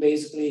taken to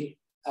basically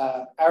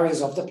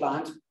areas of the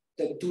plant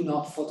that do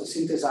not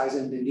photosynthesize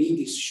and they need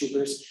these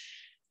sugars.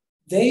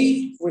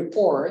 They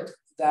report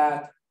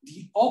that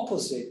the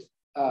opposite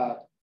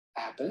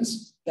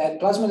happens that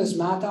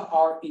plasmodesmata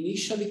are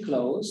initially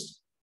closed,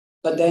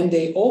 but then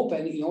they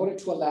open in order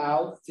to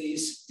allow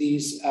these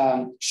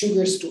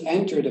sugars to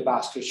enter the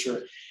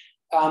vasculature.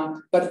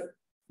 But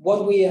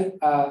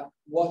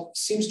what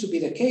seems to be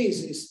the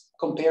case is,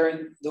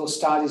 comparing those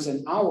studies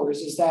and ours,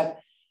 is that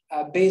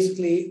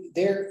basically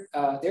their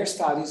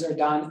studies are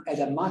done at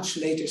a much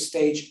later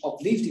stage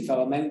of leaf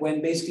development,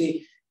 when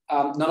basically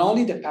not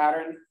only the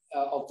pattern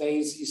of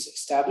veins is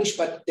established,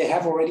 but they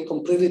have already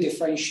completely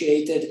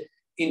differentiated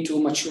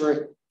into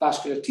mature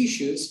vascular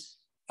tissues.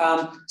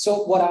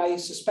 So what I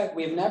suspect,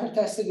 we have never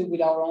tested it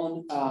with our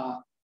own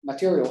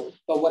material,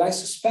 but what I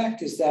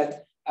suspect is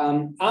that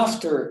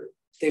after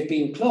they've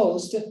been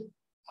closed,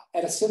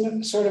 at a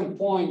certain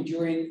point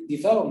during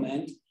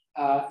development,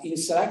 in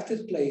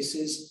selected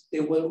places, they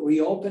will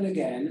reopen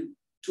again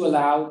to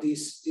allow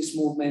this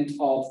movement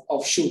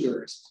of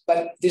sugars.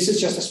 But this is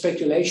just a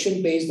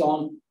speculation based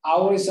on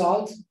our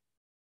results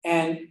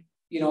and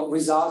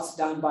results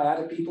done by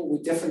other people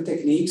with different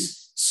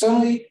techniques.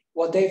 Certainly,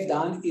 what they've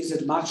done is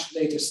at much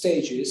later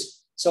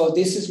stages. So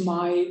this is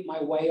my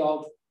way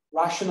of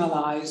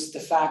rationalize the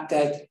fact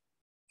that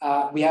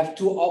we have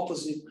two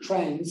opposite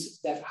trends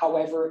that,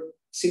 however,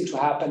 seem to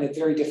happen at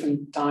very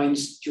different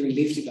times during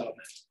leaf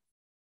development.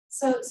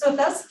 So if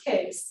that's the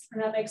case,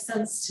 and that makes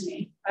sense to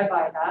me, I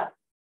buy that.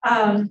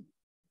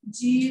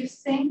 Do you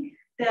think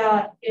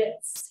that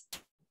it's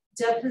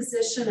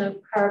deposition of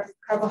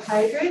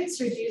carbohydrates,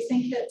 or do you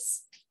think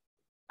it's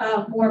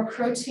more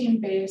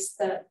protein-based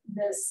that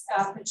this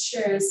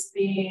aperture is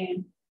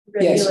being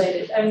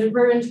regulated? Yes. I mean,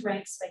 we're into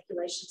rank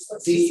speculations, so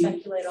let's just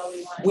speculate all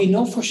we want. We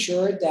know for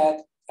sure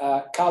that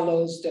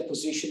callose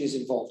deposition is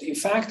involved. In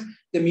fact,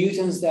 the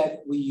mutants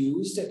that we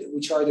used,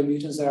 which are the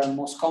mutants that are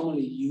most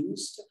commonly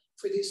used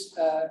for these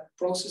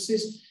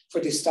processes,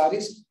 for these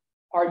studies,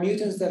 are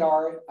mutants that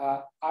are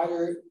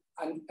either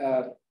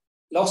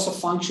loss of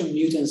function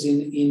mutants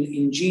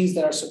in genes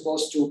that are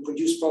supposed to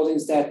produce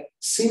proteins that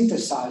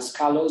synthesize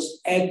callose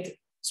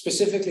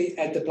specifically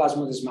at the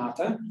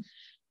plasmodesmata,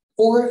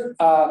 or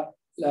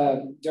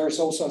there's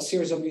also a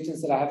series of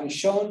mutants that I haven't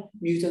shown,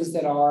 mutants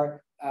that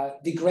are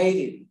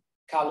degrading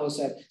callose.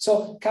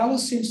 So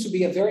callose seems to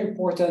be a very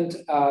important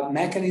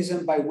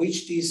mechanism by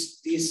which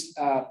this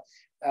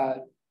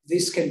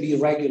can be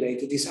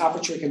regulated, this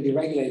aperture can be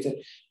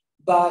regulated.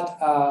 But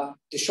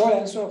the short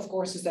answer, of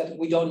course, is that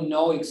we don't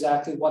know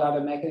exactly what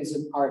other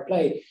mechanisms are at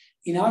play.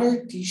 In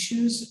other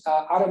tissues,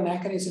 other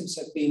mechanisms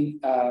have been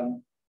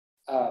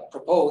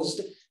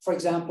proposed. For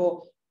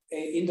example,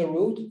 in the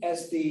root,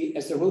 as the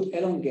root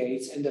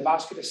elongates and the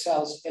vascular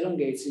cells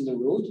elongates in the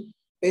root,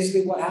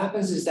 basically what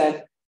happens is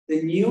that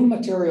the new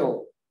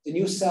material, the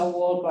new cell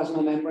wall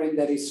plasma membrane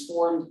that is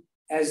formed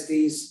as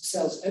these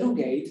cells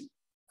elongate,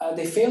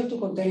 they fail to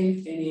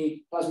contain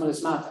any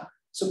plasmodesmata.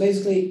 So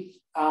basically,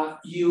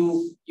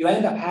 you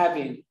end up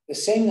having the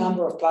same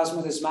number of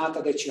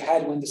plasmodesmata that you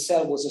had when the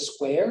cell was a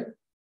square,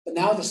 but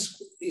now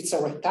it's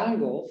a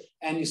rectangle,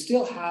 and you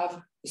still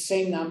have the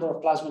same number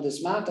of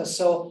plasmodesmata.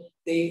 So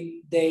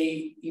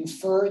they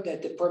infer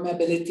that the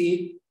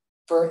permeability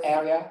per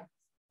area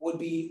would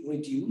be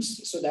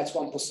reduced. So that's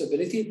one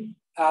possibility.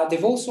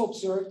 They've also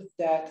observed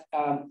that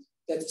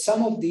that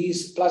some of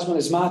these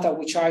plasmodesmata,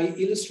 which are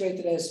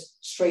illustrated as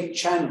straight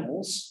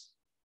channels,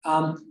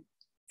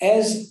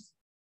 as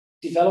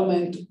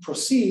development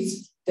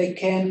proceeds, they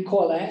can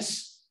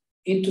coalesce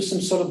into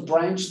some sort of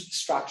branched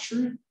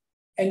structure.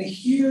 And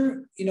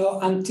here,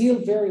 until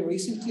very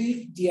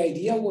recently, the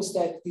idea was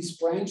that these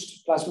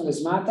branched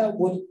plasmodesmata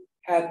would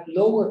have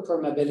lower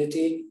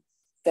permeability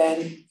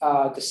than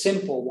the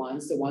simple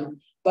ones,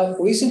 But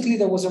recently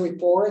there was a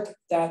report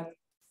that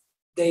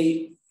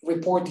they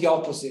report the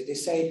opposite. They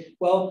say,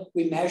 well,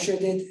 we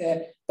measured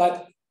it,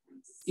 but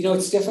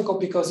it's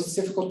difficult because it's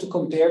difficult to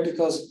compare,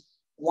 because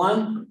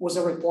one was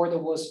a report that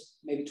was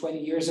maybe 20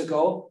 years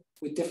ago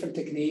with different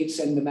techniques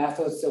and the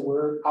methods that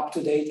were up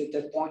to date at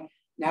that point.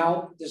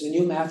 Now there's a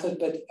new method,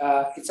 but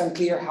it's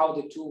unclear how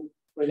the two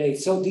relate.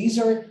 So these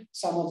are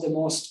some of the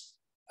most,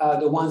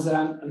 the ones that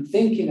I'm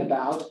thinking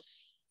about.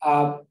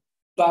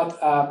 But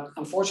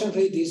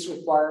unfortunately, this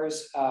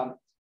requires,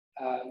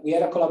 we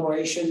had a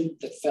collaboration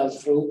that fell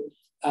through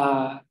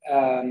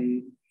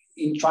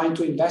in trying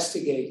to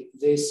investigate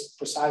this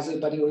precisely,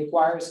 but it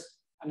requires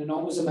an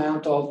enormous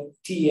amount of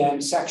TEM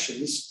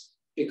sections,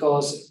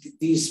 because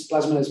these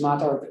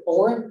plasmodesmata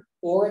are,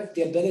 or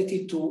the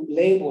ability to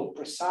label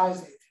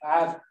precisely, to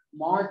have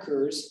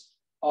markers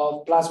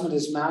of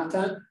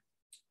plasmodesmata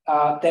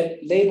that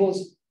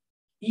labels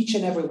each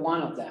and every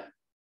one of them.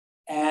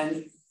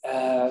 And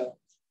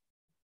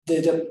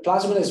the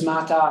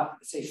plasmodesmata,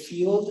 say,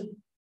 field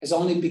has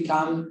only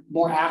become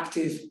more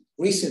active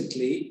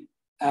recently.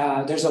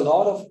 There's a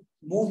lot of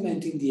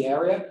movement in the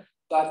area,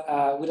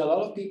 but with a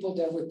lot of people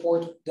that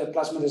report the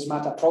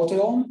plasmodesmata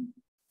proteome,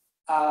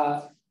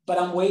 but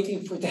I'm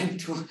waiting for them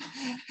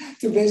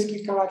to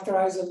basically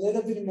characterize a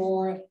little bit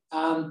more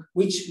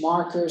which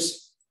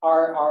markers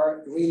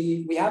are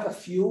really, we have a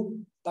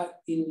few, but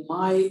in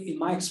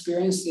my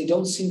experience, they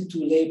don't seem to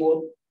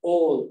label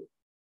all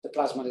the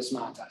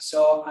plasmodesmata.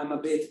 So I'm a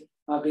bit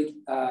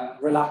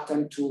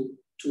reluctant to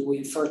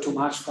infer too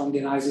much from the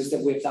analysis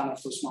that we've done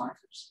of those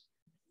markers.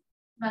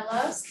 My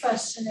last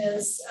question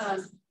is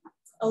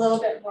a little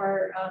bit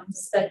more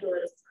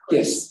speculative.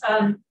 Yes.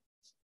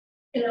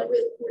 You know,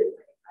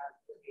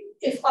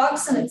 if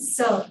auxin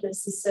itself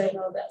is the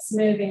signal that's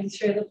moving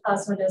through the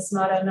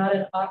plasmodesmata, not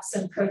an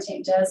auxin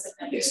protein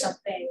designant or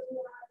something,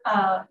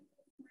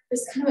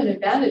 there's kind of an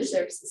advantage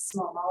there as a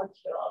small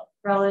molecule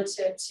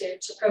relative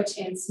to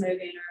proteins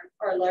moving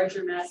or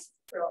larger mass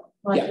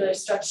molecular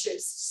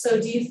structures.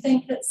 So do you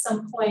think at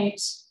some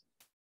point,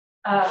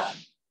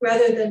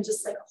 rather than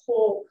just like a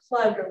whole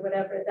plug or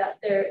whatever, that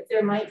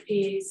there might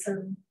be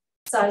some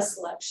size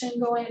selection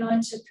going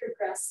on to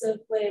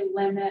progressively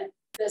limit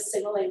the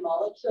signaling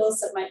molecules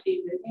that might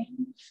be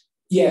moving?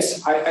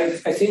 Yes, I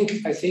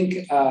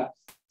think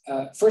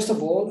first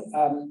of all,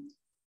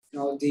 you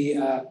know,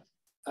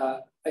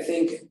 I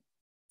think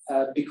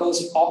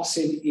because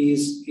auxin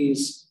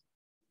is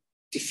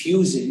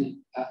diffusing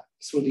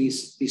through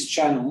these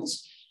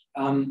channels,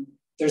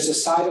 there's a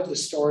side of the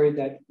story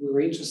that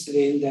we're interested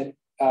in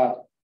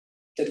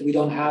that we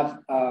don't have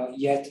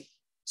yet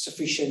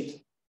sufficient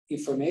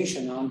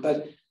information on.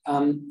 But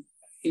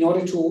in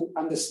order to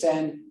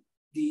understand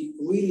the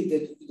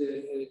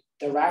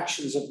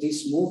directions of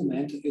this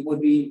movement, it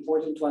would be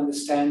important to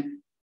understand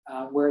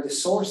where the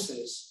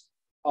sources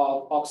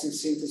of auxin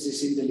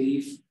synthesis in the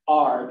leaf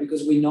are,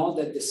 because we know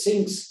that the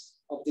sinks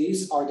of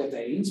these are the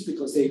veins,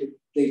 because they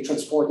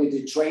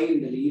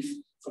drain the leaf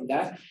from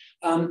that.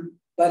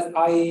 But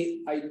I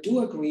do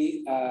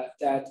agree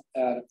that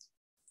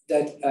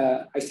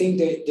I think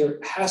that there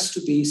has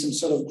to be some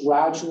sort of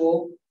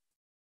gradual,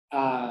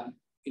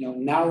 you know,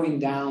 narrowing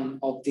down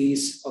of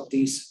these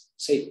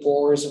say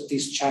pores of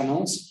these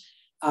channels,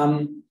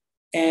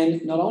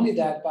 and not only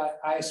that, but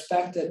I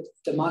expect that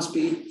there must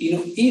be, you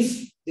know,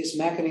 if this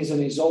mechanism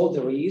is all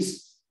there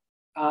is,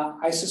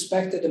 I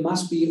suspect that there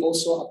must be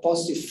also a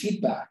positive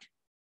feedback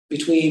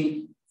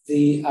between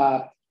the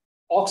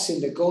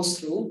auxin that goes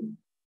through,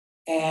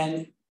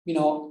 and you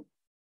know,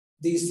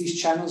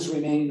 these channels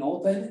remain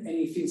open, and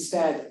if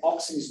instead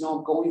auxin is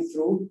not going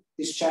through,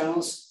 these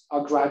channels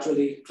are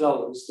gradually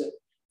closed.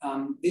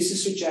 This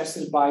is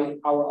suggested by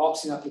our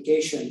auxin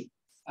application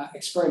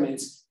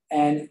experiments,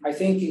 and I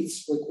think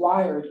it's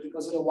required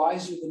because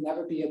otherwise you will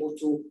never be able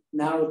to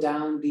narrow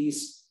down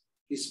these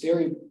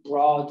very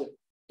broad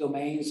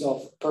domains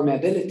of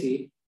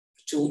permeability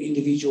to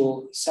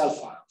individual cell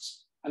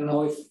files. I don't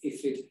know if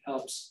it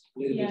helps a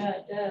little bit. Yeah,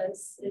 it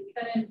does. It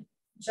kind of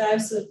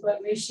jives with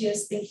what Rishi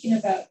is thinking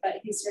about, but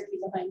he's working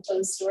behind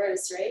closed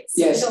doors, right?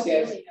 So yes, we don't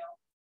yes. really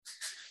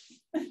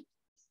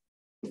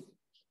know.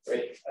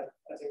 Great.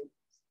 I think.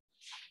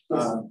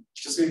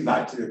 Just going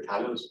back to the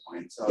Callus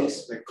point, so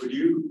yes. like, could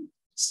you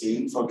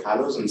stain for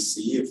Callus and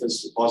see if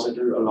it's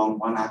deposited along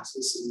one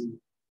axis?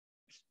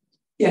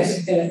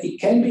 Yes, it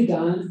can be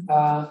done,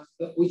 but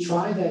we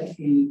try that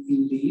in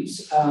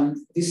leaves.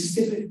 This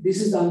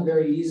is done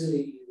very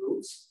easily in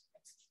roots,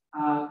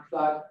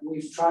 but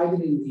we've tried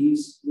it in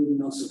leaves with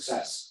no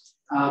success.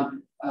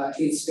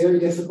 It's very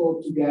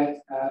difficult to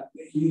get.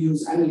 You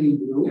use aniline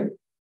blue,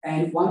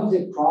 and one of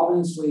the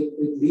problems with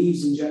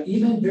leaves,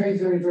 even very,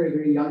 very, very,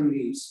 very young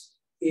leaves,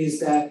 is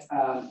that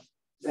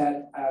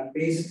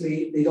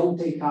basically they don't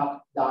take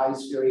up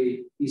dyes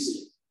very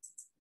easily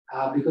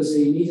because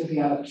they immediately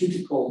have a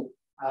cuticle.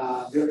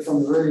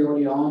 From very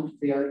early on,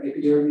 their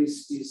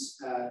epidermis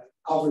is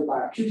covered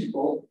by a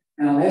cuticle,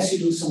 and unless you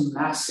do some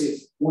massive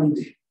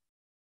wounding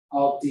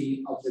of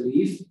the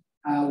leaf,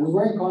 we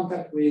were in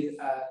contact with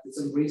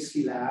some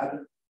Brinsky lab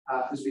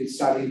who's been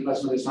studying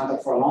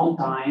plasmodesmata for a long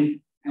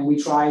time, and we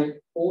tried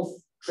all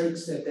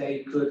tricks that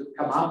they could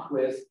come up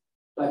with,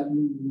 but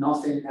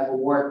nothing ever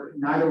worked.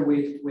 Neither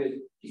with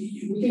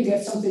we can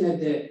get something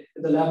at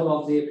the level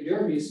of the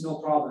epidermis, no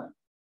problem,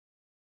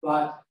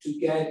 but to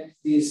get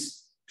this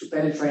to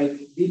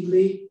penetrate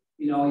deeply,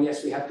 you know,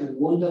 yes, we have to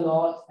wound a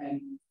lot, and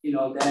you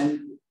know,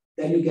 then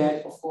you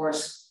get, of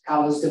course,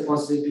 callus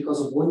deposited because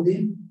of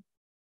wounding,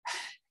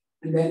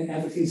 and then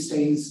everything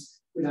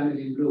stains with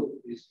aniline blue.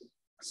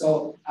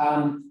 So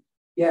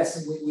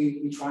yes,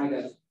 we try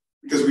that.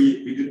 Because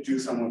we did do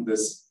some of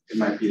this in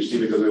my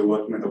PhD because we were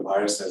working with a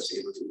virus that's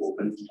able to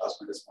open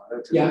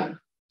plasmodesmata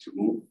to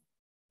move,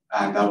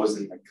 and that was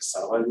in like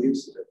cassava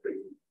leaves, so they're pretty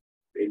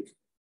big.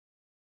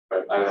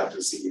 But I'll have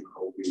to see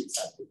how we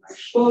exactly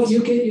match. Well,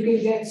 you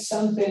can get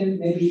something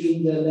maybe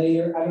in the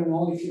layer. I don't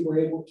know if you were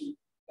able to.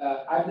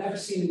 I've never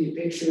seen any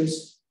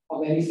pictures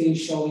of anything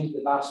showing the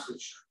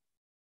vasculature.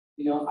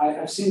 You know,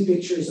 I've seen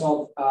pictures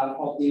of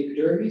the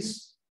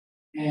epidermis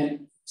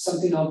and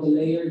something of the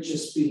layer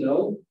just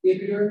below the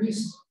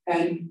epidermis,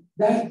 and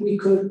that we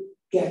could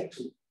get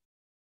to.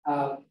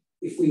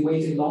 If we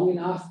waited long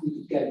enough, we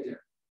could get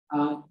there.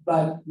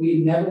 But we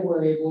never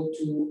were able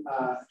to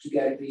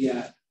get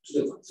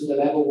to the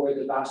level where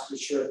the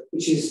vasculature,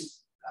 which is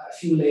a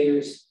few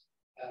layers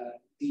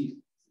deep.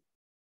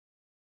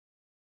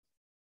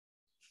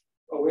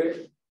 Well,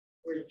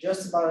 we're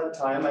just about out of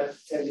time. I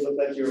said you look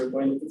like you were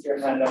going to put your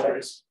hand up.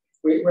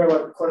 we're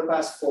what,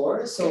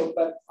 4:15. So,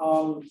 but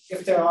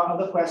if there are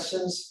other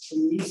questions,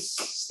 please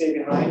stay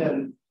behind,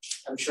 and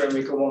I'm sure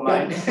Enrico won't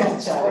mind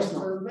chatting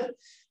for a bit.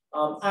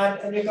 And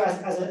Enrico,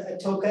 as a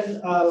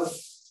token of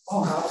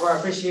our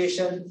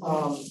appreciation,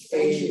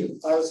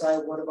 Bio-Sci,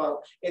 what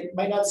about, it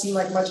might not seem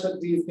like much, but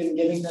we've been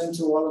giving them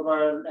to all of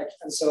our,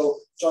 and so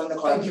join the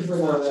club. Thank you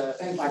very much. The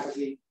Thank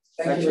faculty.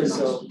 Thank you very much.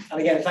 So,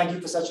 and again, thank you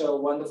for such a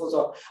wonderful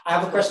talk. I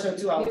have a question or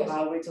two.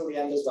 I'll wait till the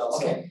end as well.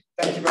 Okay.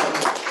 So, thank you very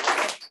much.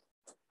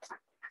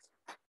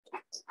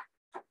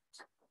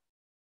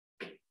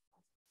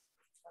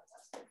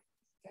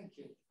 Thank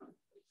you.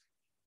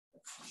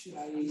 Should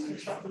I?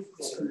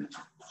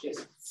 Yes.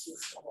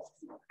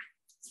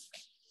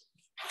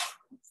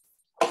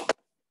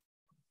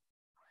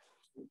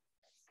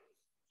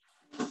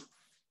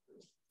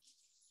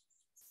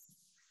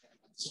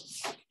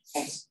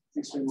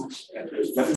 Thanks very much.